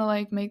I don't want to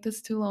like make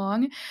this too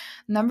long.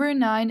 Number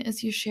 9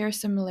 is you share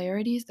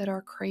similarities that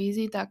are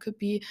crazy. That could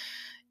be,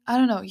 I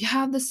don't know, you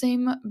have the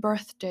same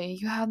birthday,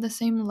 you have the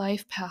same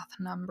life path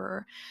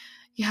number,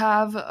 you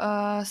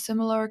have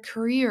similar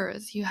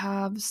careers, you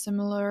have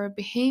similar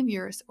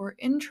behaviors or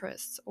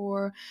interests,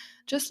 or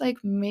just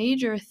like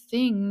major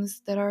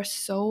things that are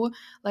so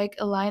like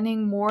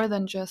aligning more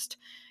than just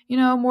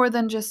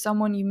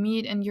someone you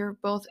meet and you're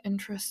both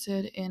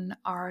interested in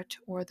art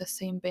or the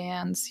same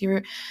bands.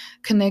 You're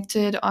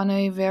connected on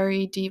a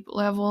very deep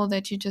level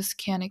that you just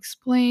can't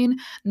explain.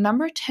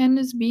 Number 10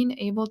 is being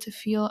able to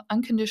feel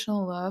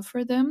unconditional love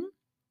for them.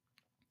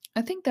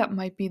 I think that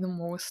might be the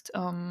most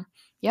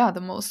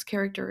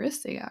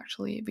characteristic,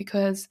 actually,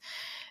 because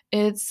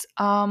it's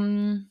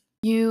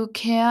you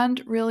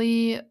can't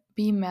really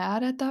be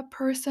mad at that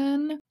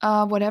person.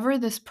 Whatever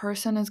this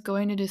person is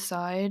going to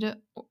decide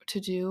to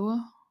do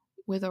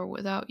with or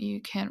without you,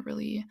 can't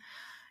really,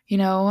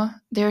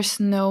 there's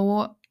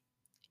no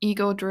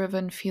ego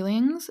driven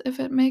feelings, if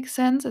it makes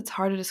sense. It's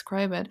hard to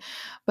describe it,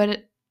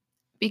 but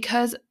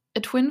because a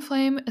twin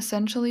flame,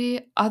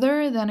 essentially,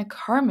 other than a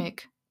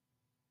karmic,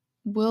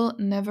 will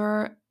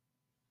never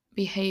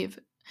behave.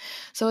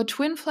 So a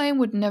twin flame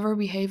would never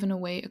behave in a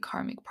way a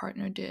karmic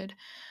partner did.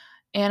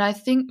 And I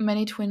think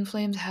many twin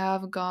flames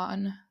have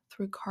gone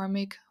through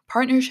karmic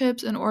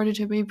partnerships in order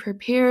to be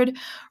prepared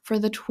for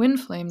the twin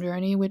flame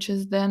journey, which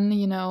is then,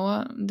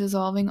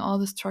 dissolving all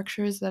the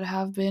structures that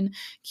have been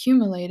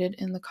accumulated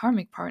in the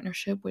karmic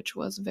partnership, which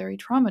was very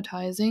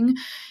traumatizing.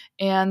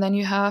 And then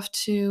you have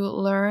to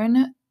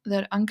learn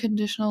that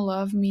unconditional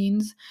love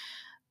means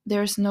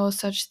there's no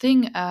such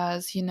thing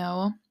as,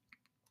 I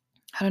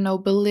don't know,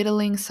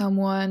 belittling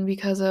someone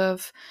because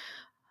of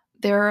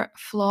their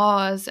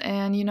flaws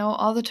and,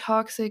 all the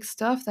toxic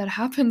stuff that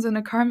happens in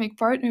a karmic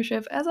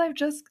partnership. As I've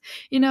just,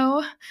 you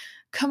know,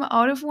 come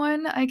out of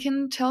one, I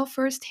can tell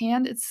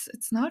firsthand it's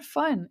not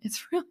fun.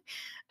 It's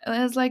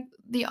like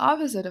the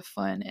opposite of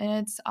fun.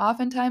 And it's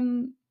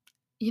oftentimes,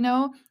 you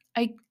know,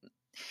 I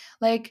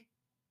like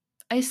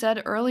I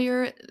said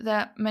earlier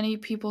that many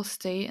people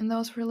stay in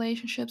those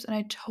relationships, and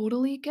I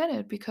totally get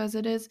it because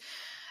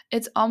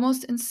it's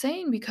almost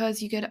insane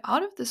because you get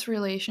out of this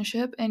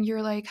relationship and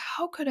you're like,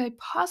 how could I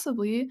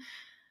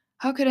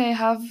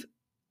have,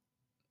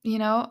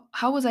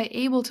 how was I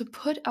able to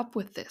put up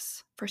with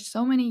this for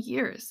so many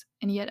years?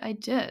 And yet I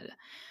did.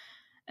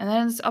 And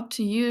then it's up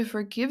to you to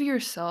forgive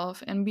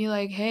yourself and be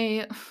like,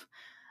 hey,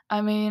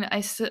 I mean, I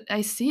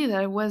see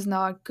that it was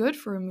not good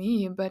for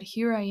me, but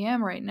here I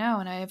am right now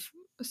and I've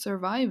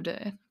survived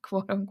it,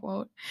 quote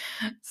unquote.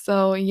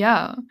 So,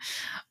 yeah,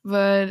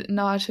 but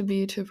not to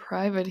be too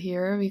private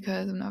here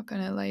because I'm not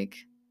going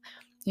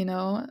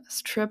to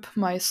strip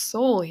my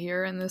soul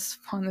here on this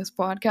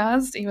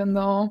podcast, even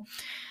though,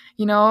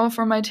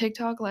 for my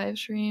TikTok live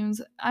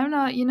streams, I'm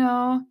not,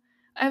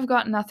 I've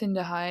got nothing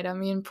to hide. I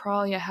mean,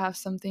 probably I have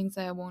some things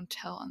that I won't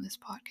tell on this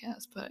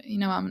podcast, but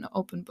I'm an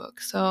open book.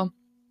 So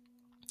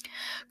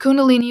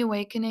Kundalini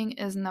Awakening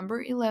is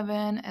number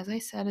 11. As I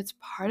said, it's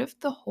part of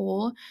the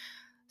whole.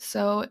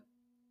 So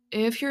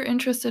if you're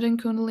interested in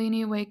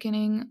Kundalini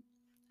Awakening,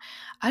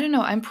 I don't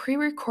know, I'm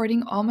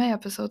pre-recording all my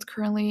episodes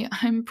currently.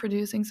 I'm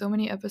producing so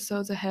many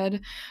episodes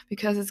ahead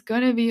because it's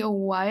going to be a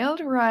wild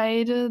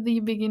ride. The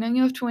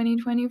beginning of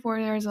 2024,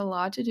 there's a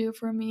lot to do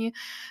for me.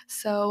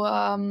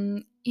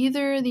 So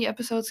either the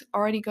episode's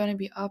already going to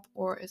be up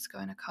or it's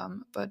going to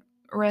come. But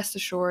rest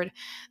assured,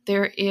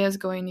 there is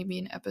going to be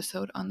an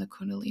episode on the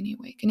Kundalini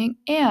awakening.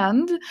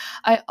 And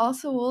I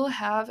also will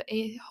have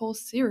a whole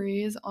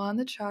series on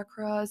the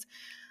chakras,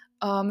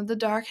 the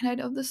dark night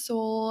of the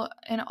soul,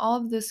 and all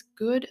of this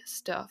good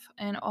stuff,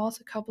 and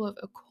also a couple of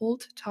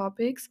occult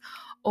topics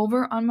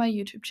over on my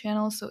YouTube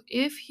channel. So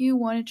if you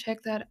want to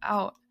check that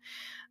out,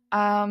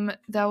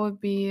 that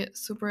would be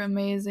super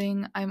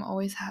amazing. I'm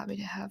always happy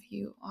to have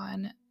you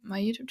on my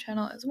YouTube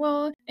channel as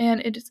well. And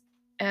it is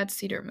at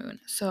Cedar Moon.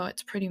 So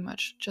it's pretty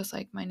much just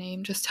like my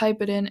name. Just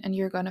type it in and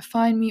you're gonna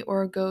find me,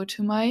 or go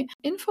to my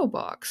info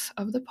box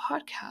of the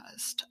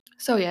podcast.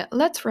 So yeah,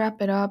 let's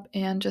wrap it up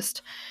and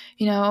just,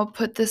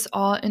 put this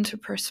all into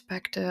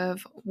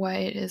perspective, what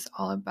it is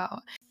all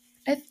about.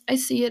 I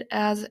see it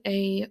as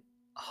a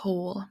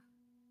whole.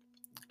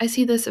 I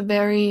see this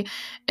very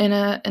in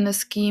a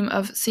scheme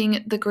of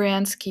seeing the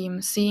grand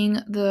scheme, seeing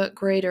the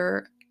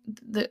greater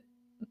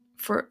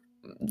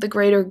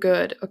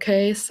good,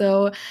 okay?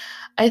 So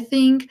I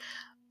think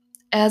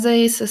as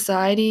a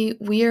society,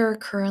 we are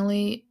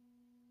currently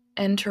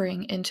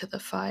entering into the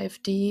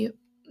 5D.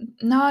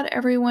 Not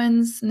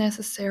everyone's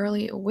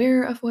necessarily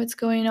aware of what's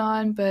going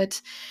on, but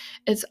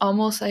it's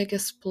almost like a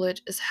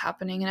split is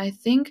happening. And I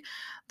think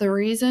the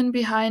reason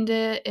behind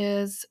it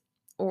is,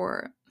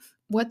 or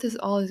what this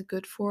all is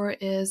good for,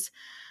 is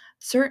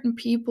certain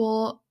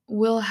people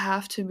will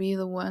have to be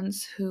the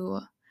ones who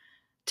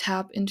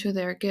tap into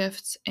their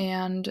gifts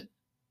and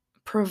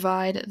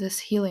provide this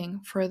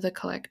healing for the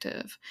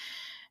collective.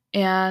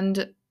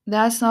 And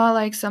that's not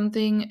like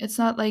something, it's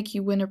not like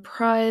you win a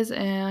prize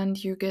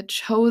and you get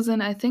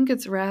chosen. I think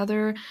it's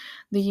rather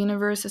the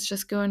universe is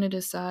just going to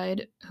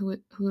decide who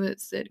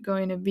is it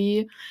going to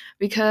be,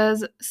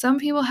 because some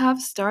people have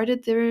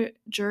started their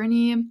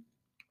journey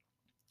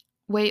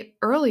way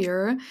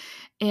earlier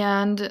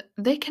and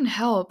they can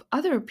help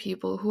other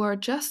people who are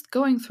just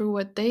going through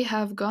what they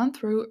have gone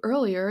through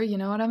earlier. You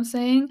know what I'm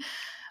saying?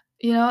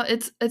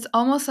 It's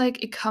almost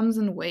like it comes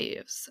in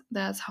waves.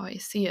 That's how I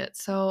see it.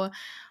 So,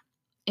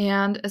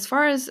 and as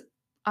far as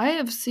I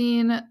have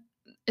seen,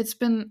 it's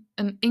been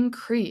an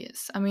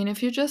increase. I mean,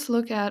 if you just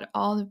look at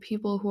all the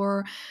people who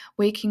are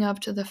waking up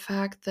to the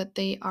fact that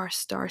they are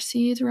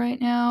starseeds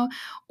right now,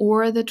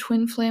 or the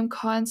twin flame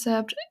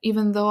concept,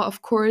 even though,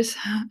 of course,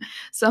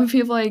 some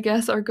people, I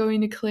guess, are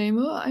going to claim,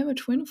 oh, I'm a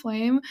twin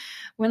flame,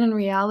 when in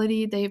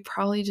reality, they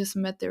probably just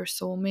met their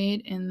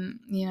soulmate. And,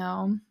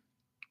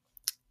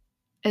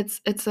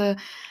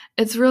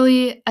 it's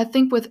really, I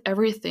think, with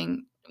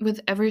everything, with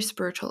every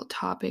spiritual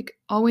topic,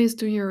 always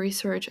do your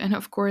research. And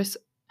of course,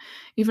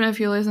 even if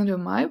you listen to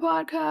my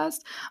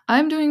podcast,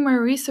 I'm doing my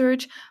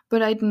research,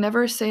 but I'd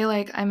never say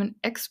like I'm an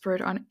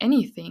expert on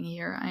anything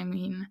here. I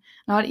mean,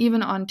 not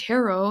even on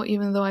tarot,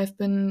 even though I've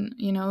been,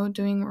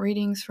 doing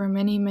readings for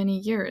many, many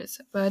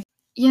years. But,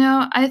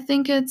 I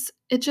think it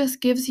just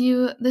gives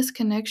you, this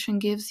connection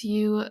gives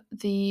you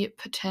the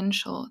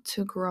potential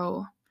to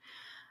grow.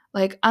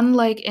 Like,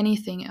 unlike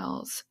anything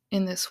else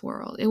in this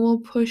world, it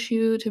will push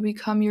you to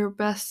become your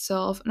best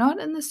self,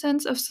 not in the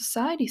sense of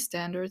society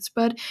standards,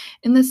 but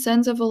in the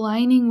sense of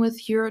aligning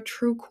with your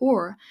true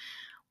core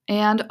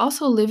and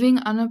also living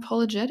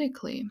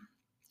unapologetically.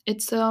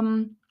 It's,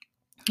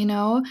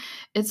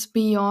 it's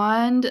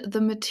beyond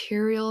the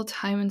material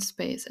time and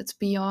space. It's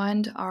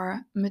beyond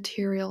our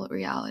material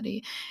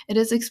reality. It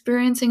is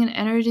experiencing an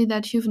energy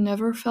that you've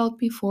never felt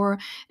before.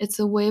 It's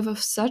a wave of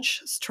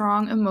such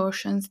strong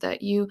emotions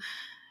that you,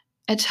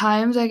 at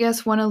times, I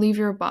guess, want to leave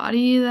your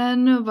body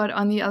then, but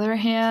on the other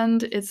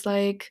hand, it's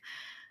like,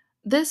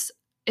 this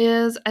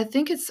is, I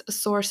think it's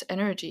source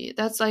energy.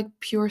 That's like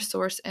pure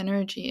source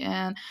energy.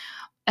 And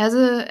as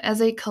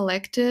a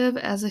collective,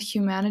 as a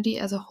humanity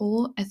as a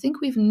whole, I think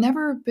we've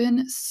never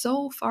been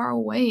so far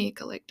away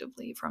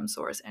collectively from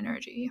source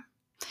energy.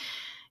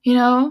 You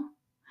know?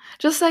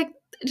 Just like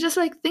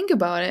think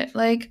about it.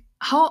 Like,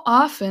 how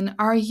often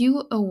are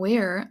you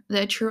aware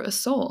that you're a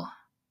soul?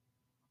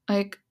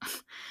 Like,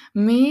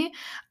 me,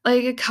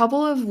 like a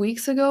couple of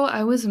weeks ago,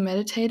 I was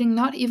meditating,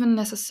 not even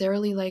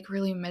necessarily like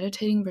really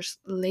meditating, but just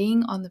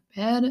lying on the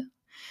bed,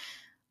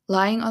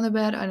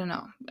 I don't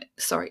know.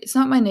 Sorry, it's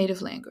not my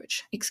native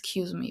language.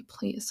 Excuse me,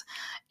 please.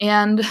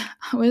 And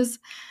I was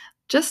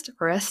just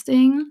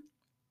resting,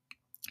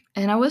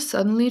 and I was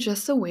suddenly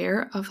just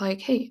aware of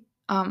like, hey,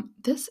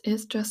 this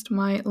is just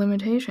my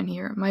limitation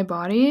here. My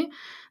body,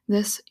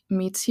 this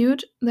meat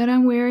suit that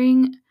I'm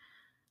wearing,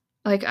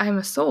 like, I'm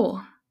a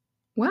soul.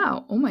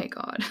 Wow, oh my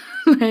god.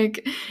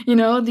 Like,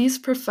 these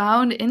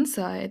profound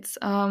insights.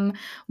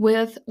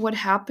 With what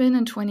happened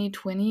in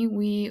 2020,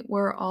 we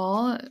were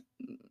all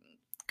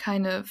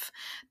kind of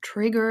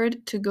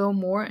triggered to go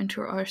more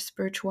into our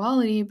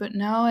spirituality, but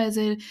now as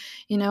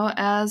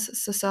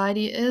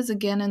society is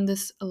again in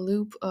this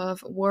loop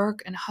of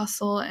work and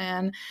hustle,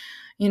 and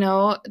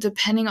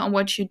depending on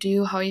what you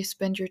do, how you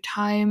spend your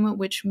time,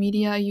 which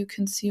media you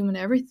consume, and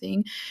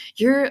everything,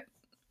 you're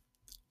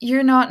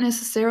not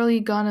necessarily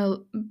gonna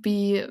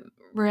be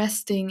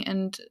resting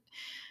and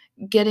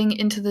getting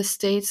into the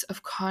states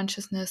of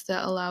consciousness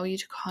that allow you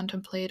to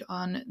contemplate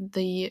on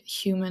the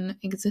human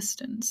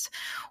existence,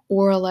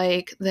 or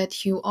like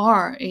that you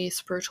are a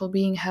spiritual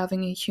being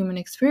having a human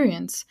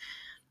experience.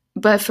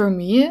 But for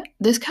me,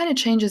 this kind of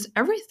changes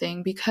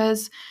everything,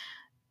 because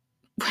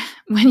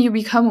when you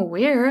become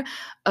aware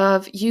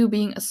of you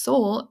being a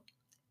soul,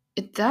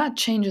 that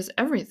changes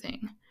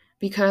everything.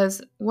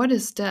 Because what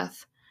is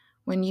death?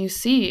 When you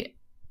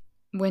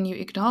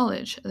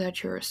acknowledge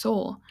that you're a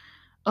soul,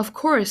 of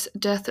course,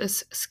 death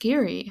is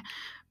scary,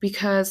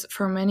 because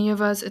for many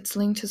of us, it's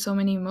linked to so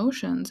many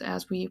emotions,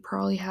 as we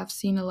probably have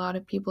seen a lot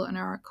of people in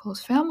our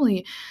close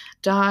family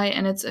die,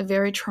 and it's a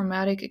very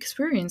traumatic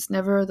experience.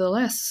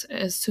 Nevertheless,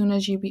 as soon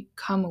as you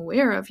become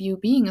aware of you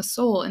being a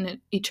soul and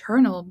an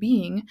eternal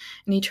being,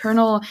 an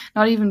eternal,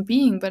 not even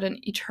being, but an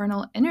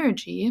eternal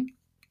energy,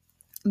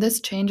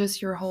 this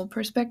changes your whole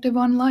perspective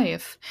on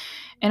life.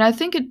 And I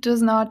think it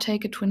does not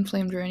take a twin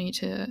flame journey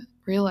to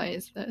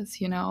realize this,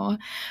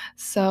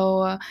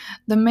 So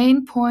the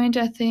main point,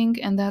 I think,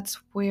 and that's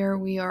where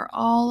we are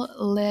all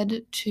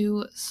led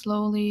to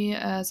slowly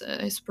as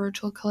a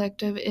spiritual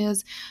collective,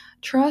 is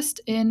trust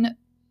and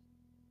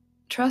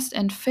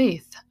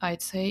faith,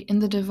 I'd say, in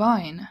the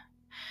divine,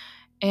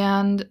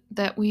 and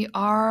that we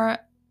are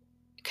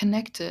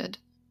connected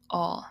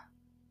all.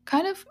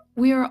 Kind of,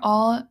 we are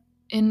all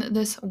in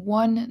this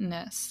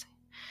oneness.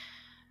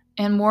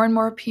 And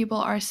more people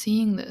are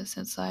seeing this.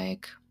 It's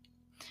like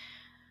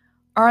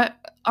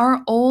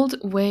our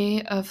old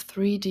way of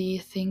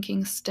 3D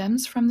thinking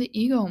stems from the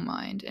ego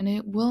mind, and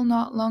it will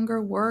not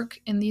longer work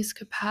in these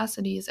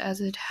capacities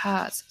as it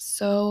has.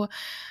 So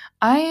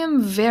I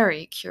am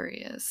very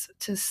curious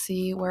to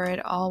see where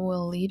it all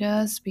will lead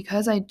us,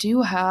 because I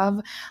do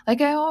have,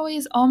 like, I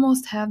always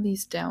almost have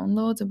these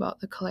downloads about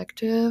the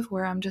collective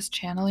where I'm just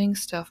channeling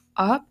stuff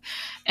up.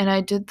 And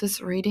I did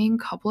this reading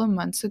a couple of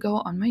months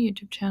ago on my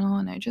YouTube channel,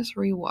 and I just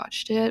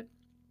rewatched it,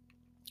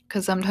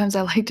 because sometimes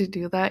I like to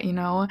do that, and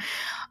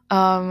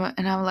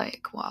I'm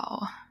like,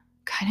 wow,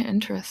 kind of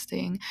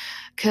interesting,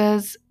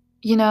 because,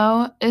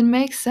 it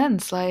makes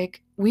sense.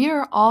 Like, we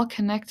are all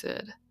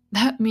connected.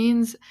 That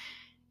means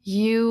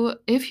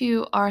if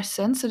you are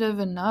sensitive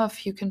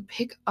enough, you can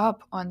pick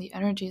up on the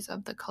energies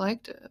of the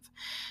collective.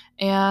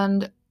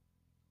 And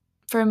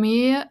for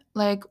me,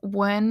 like,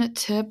 one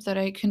tip that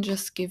I can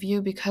just give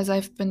you, because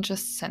I've been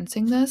just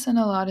sensing this in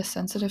a lot of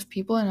sensitive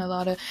people, and a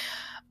lot of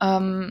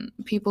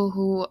people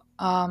who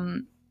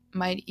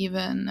might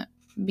even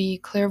be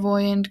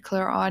clairvoyant,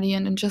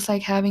 clairaudient, and just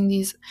like having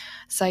these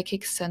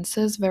psychic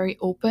senses very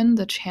open.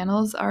 The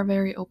channels are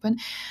very open.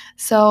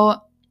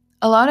 So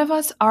a lot of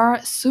us are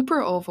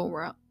super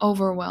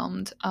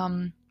overwhelmed.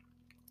 A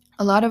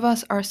lot of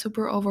us are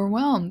super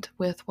overwhelmed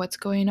with what's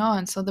going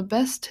on. So the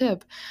best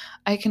tip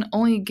I can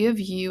only give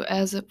you,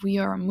 as we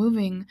are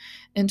moving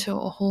into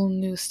a whole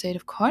new state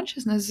of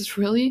consciousness, is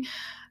really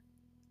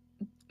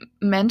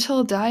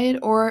mental diet,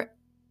 or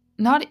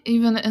not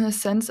even in a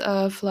sense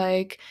of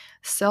like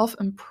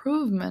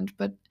self-improvement,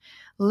 but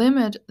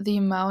limit the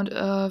amount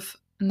of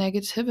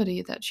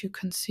negativity that you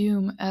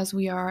consume, as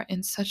we are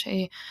in such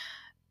a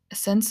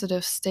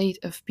sensitive state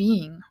of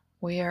being,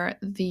 where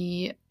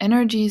the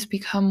energies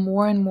become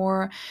more and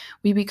more,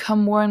 we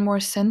become more and more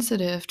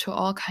sensitive to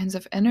all kinds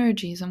of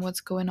energies and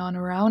what's going on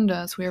around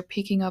us. We are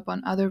picking up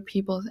on other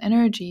people's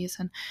energies,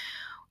 and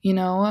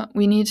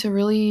we need to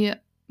really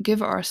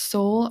give our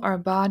soul, our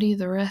body,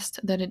 the rest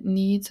that it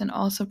needs, and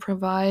also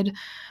provide,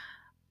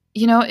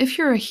 if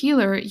you're a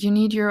healer, you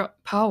need your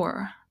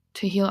power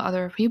to heal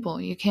other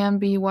people. You can't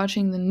be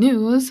watching the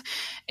news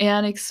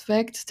and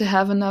expect to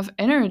have enough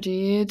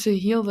energy to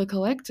heal the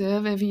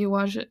collective if you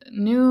watch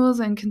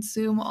news and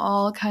consume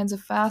all kinds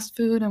of fast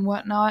food and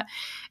whatnot.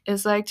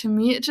 It's like, to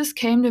me, it just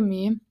came to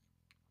me,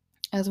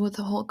 as with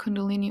the whole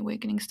Kundalini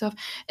awakening stuff,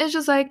 it's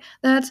just like,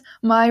 that's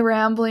my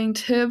rambling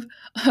tip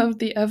of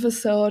the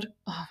episode.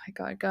 Oh my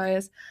god,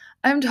 guys,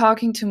 I'm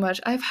talking too much.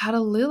 I've had a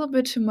little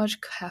bit too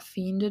much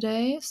caffeine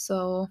today,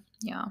 so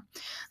yeah,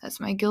 that's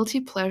my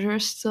guilty pleasure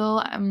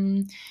still.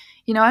 I'm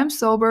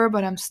sober,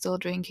 but I'm still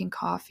drinking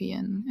coffee,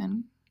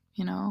 and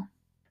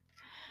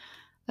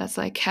that's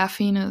like,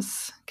 caffeine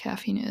is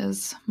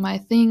my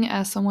thing.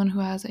 As someone who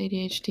has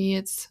ADHD,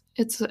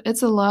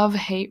 it's a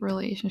love-hate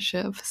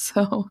relationship.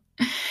 So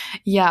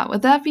yeah,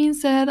 with that being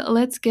said,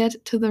 let's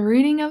get to the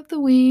reading of the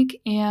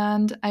week,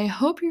 and I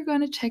hope you're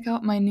going to check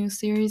out my new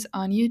series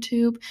on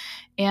YouTube.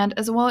 And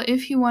as well,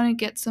 if you want to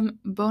get some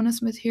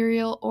bonus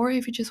material, or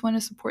if you just want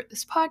to support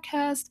this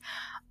podcast,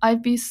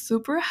 I'd be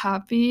super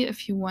happy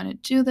if you want to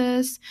do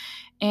this.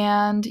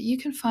 And you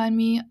can find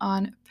me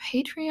on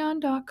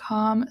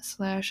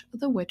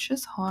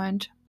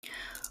patreon.com/thewitcheshaunt.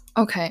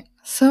 Okay,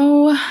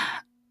 so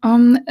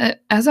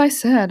as I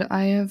said,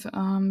 I have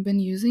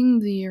been using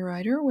the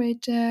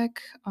Rider-Waite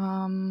deck,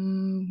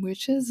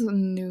 which is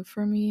new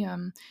for me.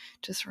 I'm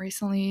just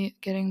recently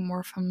getting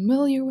more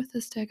familiar with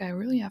this deck. I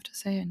really have to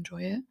say I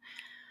enjoy it.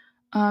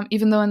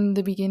 Even though in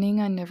the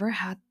beginning I never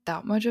had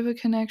that much of a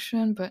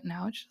connection, but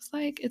now it's just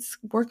like, it's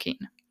working.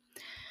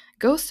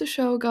 Goes to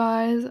show,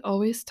 guys,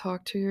 always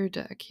talk to your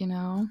deck,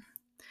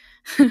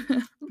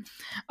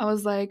 I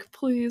was like,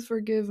 please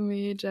forgive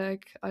me,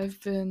 Jack.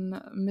 I've been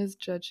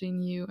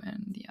misjudging you,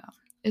 and yeah,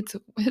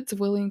 it's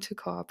willing to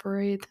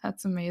cooperate.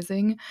 That's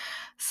amazing.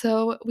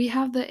 So we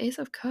have the Ace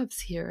of Cups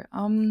here.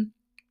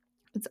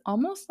 It's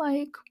almost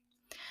like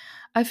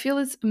I feel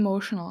it's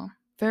emotional,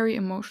 very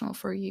emotional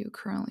for you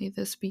currently,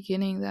 this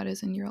beginning that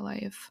is in your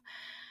life.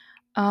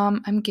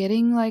 I'm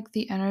getting like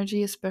the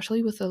energy,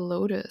 especially with the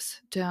lotus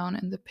down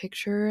in the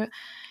picture.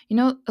 You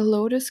know, a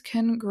lotus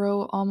can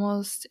grow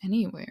almost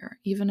anywhere,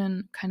 even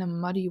in kind of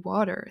muddy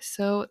water.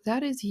 So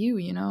that is you,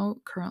 you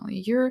know,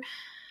 currently.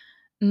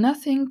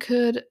 Nothing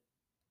could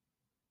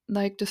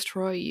like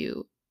destroy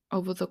you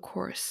over the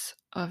course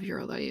of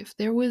your life.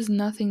 There was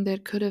nothing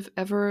that could have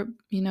ever,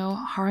 you know,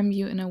 harm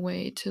you in a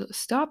way to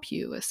stop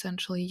you,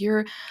 essentially.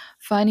 You're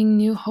finding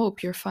new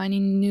hope, you're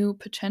finding new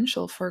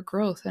potential for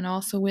growth. And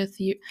also with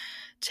the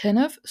Ten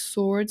of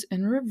Swords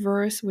in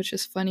reverse, which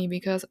is funny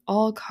because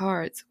all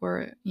cards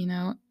were, you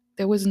know,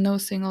 there was no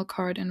single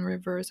card in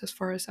reverse as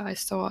far as I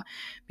saw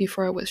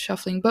before I was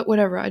shuffling, but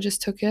whatever, I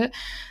just took it.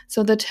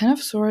 So the Ten of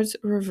Swords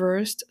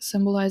reversed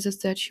symbolizes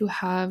that you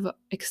have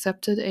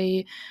accepted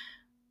a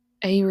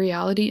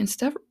reality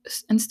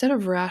instead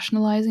of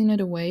rationalizing it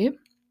away.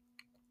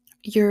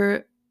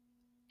 You're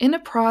in a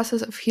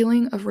process of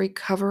healing, of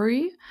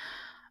recovery,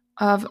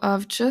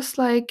 of just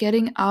like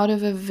getting out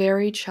of a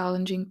very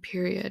challenging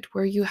period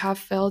where you have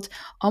felt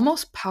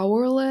almost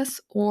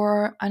powerless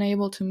or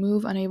unable to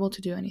move, unable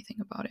to do anything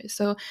about it.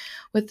 So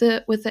with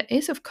the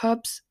Ace of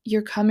Cups,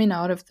 you're coming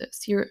out of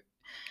this.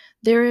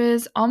 There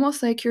is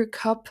almost like your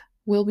cup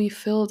will be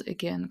filled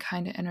again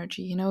kind of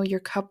energy. You know,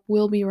 your cup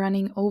will be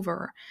running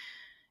over.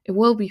 It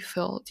will be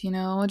filled, you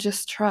know,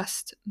 just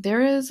trust.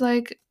 There is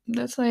like,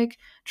 that's like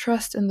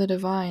trust in the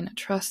divine,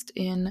 trust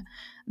in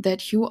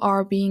that you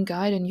are being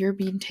guided and you're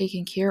being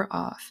taken care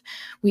of.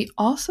 We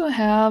also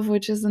have,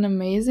 which is an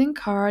amazing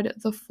card,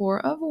 the Four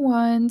of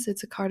Wands.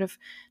 It's a card of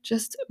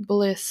just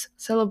bliss,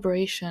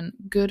 celebration,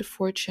 good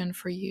fortune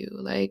for you.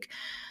 Like,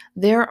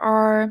 there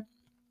are,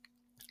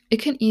 it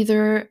can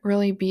either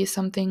really be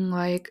something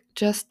like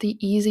just the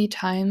easy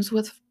times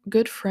with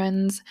good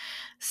friends,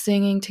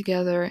 singing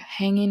together,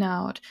 hanging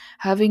out,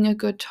 having a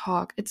good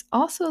talk. It's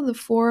also the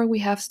four, we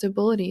have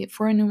stability.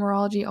 For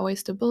numerology,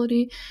 always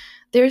stability.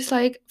 There's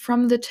like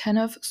from the Ten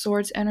of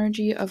Swords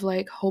energy of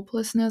like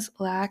hopelessness,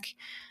 lack,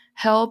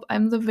 help,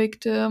 I'm the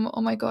victim,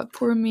 oh my god,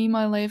 poor me,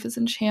 my life is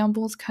in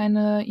shambles, kind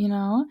of, you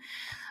know,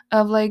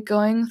 of like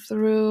going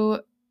through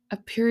a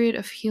period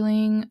of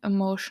healing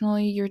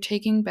emotionally. You're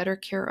taking better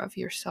care of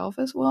yourself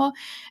as well.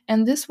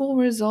 And this will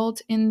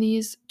result in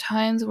these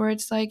times where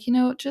it's like, you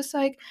know, just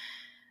like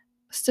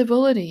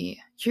stability.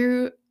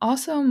 You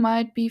also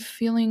might be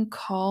feeling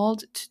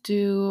called to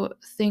do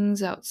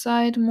things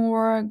outside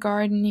more,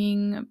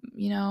 gardening,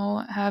 you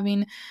know,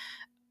 having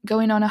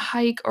going on a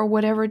hike or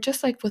whatever,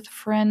 just like with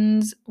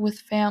friends, with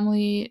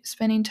family,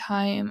 spending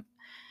time.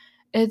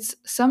 It's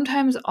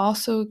sometimes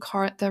also a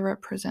card that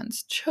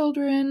represents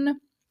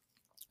children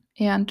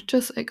and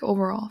just like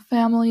overall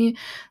family.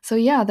 So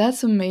yeah,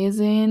 that's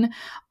amazing.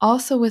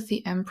 Also with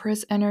the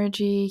Empress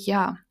energy,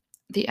 yeah.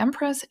 The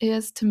Empress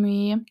is, to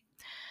me,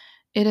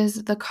 it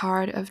is the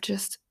card of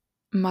just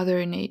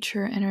Mother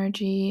Nature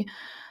energy.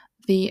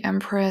 The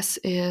Empress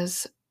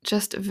is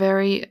just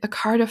very a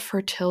card of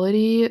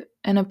fertility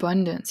and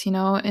abundance, you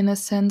know, in a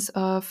sense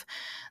of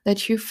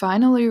that you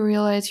finally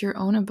realize your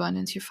own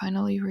abundance. You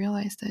finally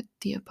realize that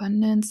the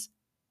abundance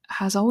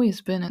has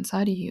always been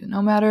inside of you,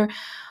 no matter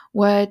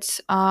what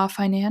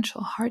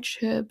financial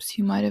hardships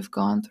you might have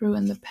gone through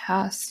in the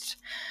past.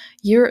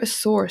 You're a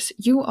source.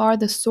 You are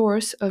the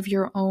source of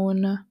your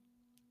own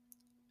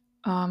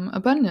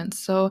abundance.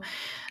 So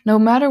no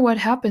matter what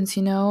happens,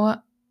 you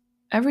know,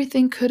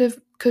 everything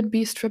could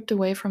be stripped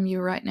away from you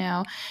right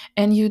now,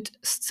 and you'd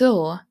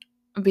still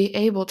be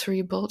able to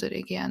rebuild it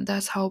again.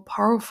 That's how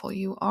powerful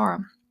you are.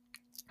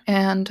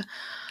 And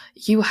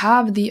you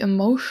have the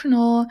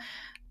emotional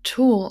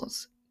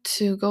tools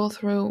to go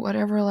through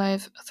whatever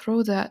life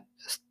throws at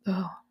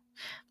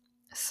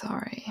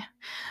sorry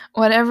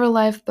whatever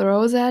life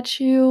throws at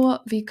you,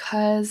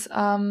 because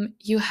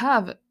you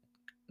have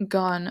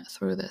gone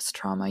through this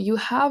trauma. You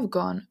have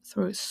gone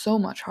through so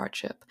much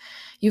hardship.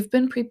 You've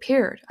been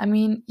prepared. I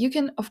mean, you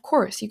can, of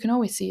course, you can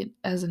always see it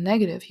as a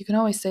negative. You can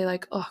always say,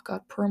 like, oh,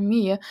 God, poor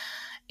me.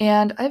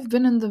 And I've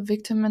been in the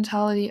victim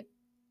mentality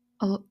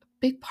a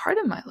big part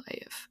of my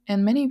life.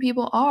 And many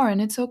people are,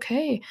 and it's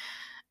okay.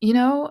 You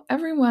know,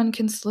 everyone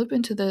can slip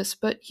into this,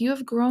 but you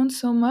have grown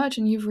so much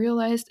and you've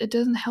realized it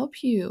doesn't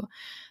help you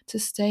to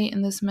stay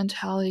in this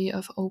mentality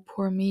of, oh,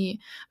 poor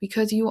me,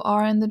 because you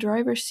are in the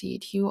driver's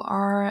seat.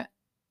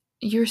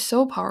 You're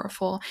so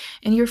powerful,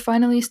 and you're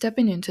finally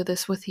stepping into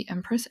this with the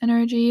Empress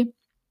energy.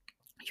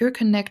 You're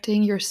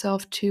connecting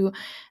yourself to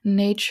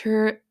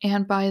nature,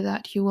 and by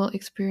that you will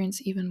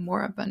experience even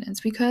more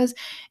abundance, because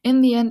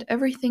in the end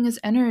everything is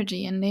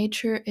energy and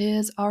nature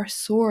is our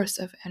source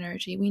of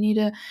energy. We need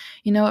to,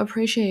 you know,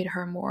 appreciate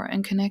her more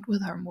and connect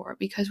with her more,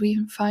 because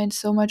we find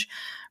so much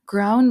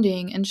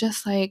grounding and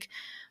just like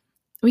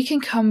we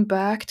can come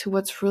back to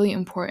what's really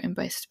important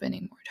by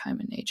spending more time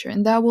in nature.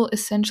 And that will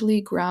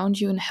essentially ground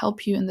you and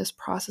help you in this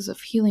process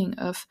of healing,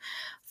 of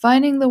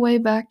finding the way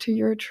back to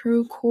your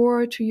true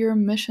core, to your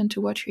mission, to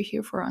what you're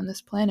here for on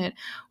this planet.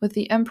 With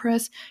the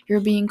Empress,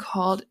 you're being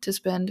called to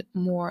spend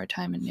more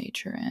time in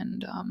nature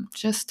and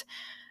just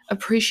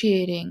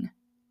appreciating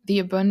the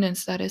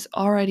abundance that is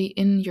already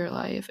in your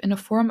life in a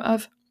form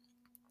of,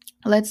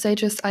 let's say,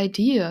 just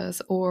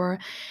ideas, or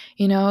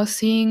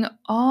seeing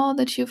all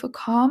that you've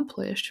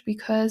accomplished.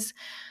 Because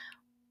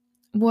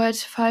what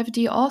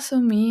 5D also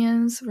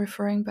means,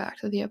 referring back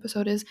to the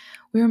episode, is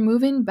we're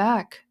moving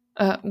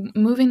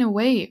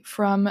away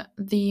from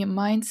the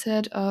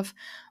mindset of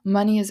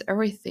money is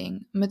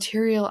everything,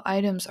 material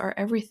items are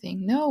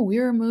everything. No,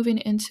 we're moving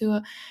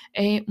into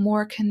a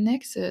more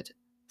connected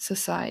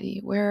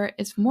society where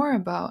it's more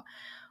about,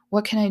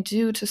 what can I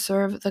do to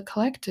serve the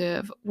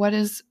collective? What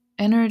is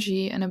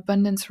energy and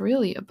abundance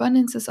really?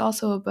 Abundance is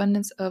also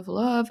abundance of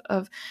love,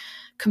 of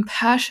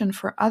compassion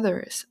for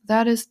others.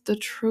 That is the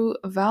true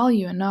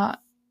value, and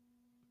not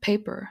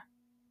paper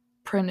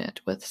printed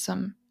with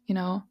some,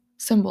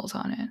 symbols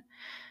on it.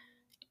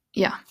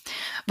 Yeah.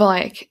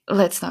 But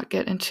let's not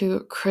get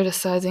into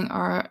criticizing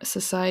our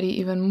society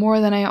even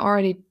more than I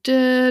already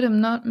did. I'm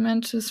not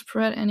meant to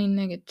spread any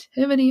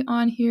negativity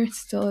on here. It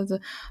still is a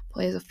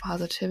place of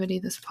positivity,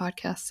 this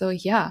podcast. So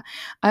yeah,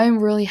 I'm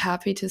really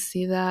happy to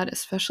see that,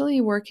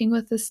 especially working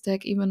with this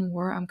deck even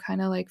more. I'm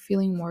kind of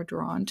feeling more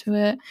drawn to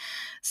it.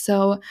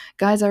 So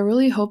guys, I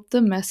really hope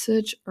the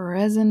message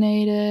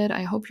resonated.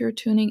 I hope you're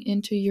tuning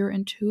into your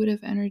intuitive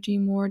energy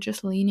more,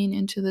 just leaning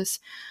into this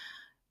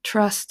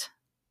trust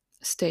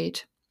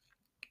state.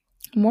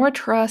 More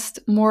trust,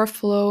 more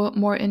flow,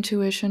 more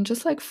intuition,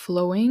 just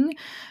flowing,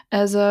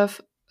 as of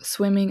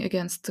swimming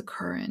against the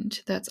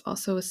current. That's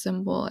also a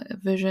symbol, a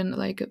vision,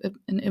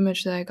 an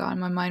image that I got in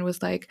my mind was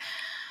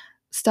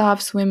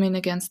stop swimming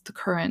against the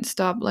current.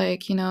 Stop,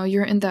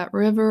 you're in that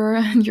river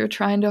and you're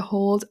trying to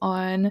hold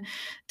on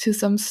to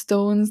some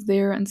stones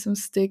there and some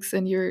sticks,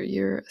 and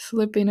you're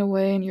slipping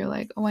away, and you're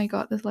like, oh my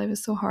god, this life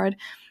is so hard.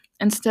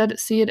 Instead,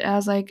 see it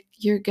as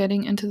you're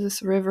getting into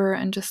this river,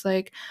 and just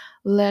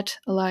let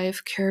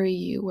life carry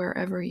you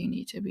wherever you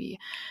need to be,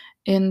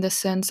 in the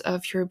sense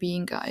of you're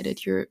being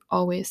guided. You're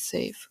always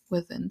safe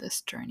within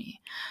this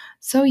journey.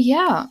 So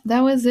yeah,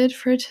 that was it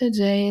for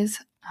today's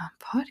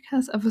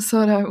podcast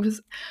episode. I was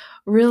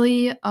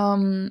really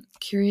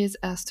curious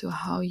as to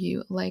how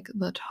you like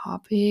the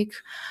topic,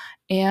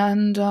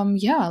 and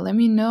yeah, let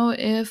me know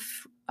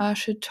if I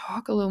should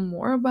talk a little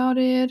more about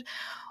it,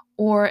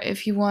 or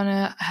if you want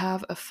to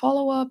have a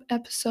follow-up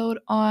episode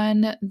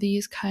on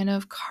these kind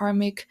of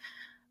karmic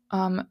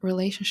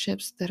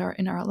relationships that are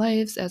in our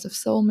lives, as of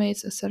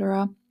soulmates,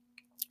 etc.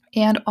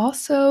 And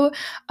also,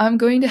 I'm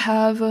going to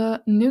have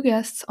new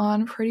guests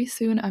on pretty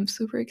soon. I'm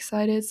super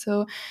excited.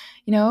 So,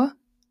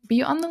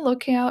 be on the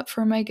lookout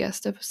for my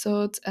guest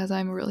episodes, as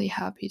I'm really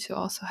happy to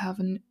also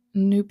have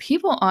new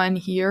people on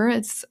here.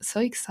 It's so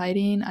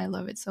exciting. I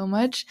love it so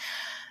much.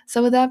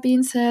 So with that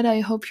being said,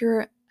 I hope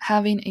you're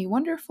having a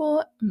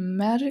wonderful,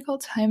 magical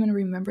time, and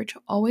remember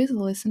to always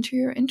listen to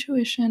your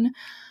intuition,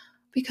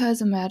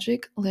 because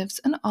magic lives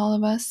in all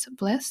of us.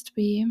 Blessed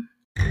be.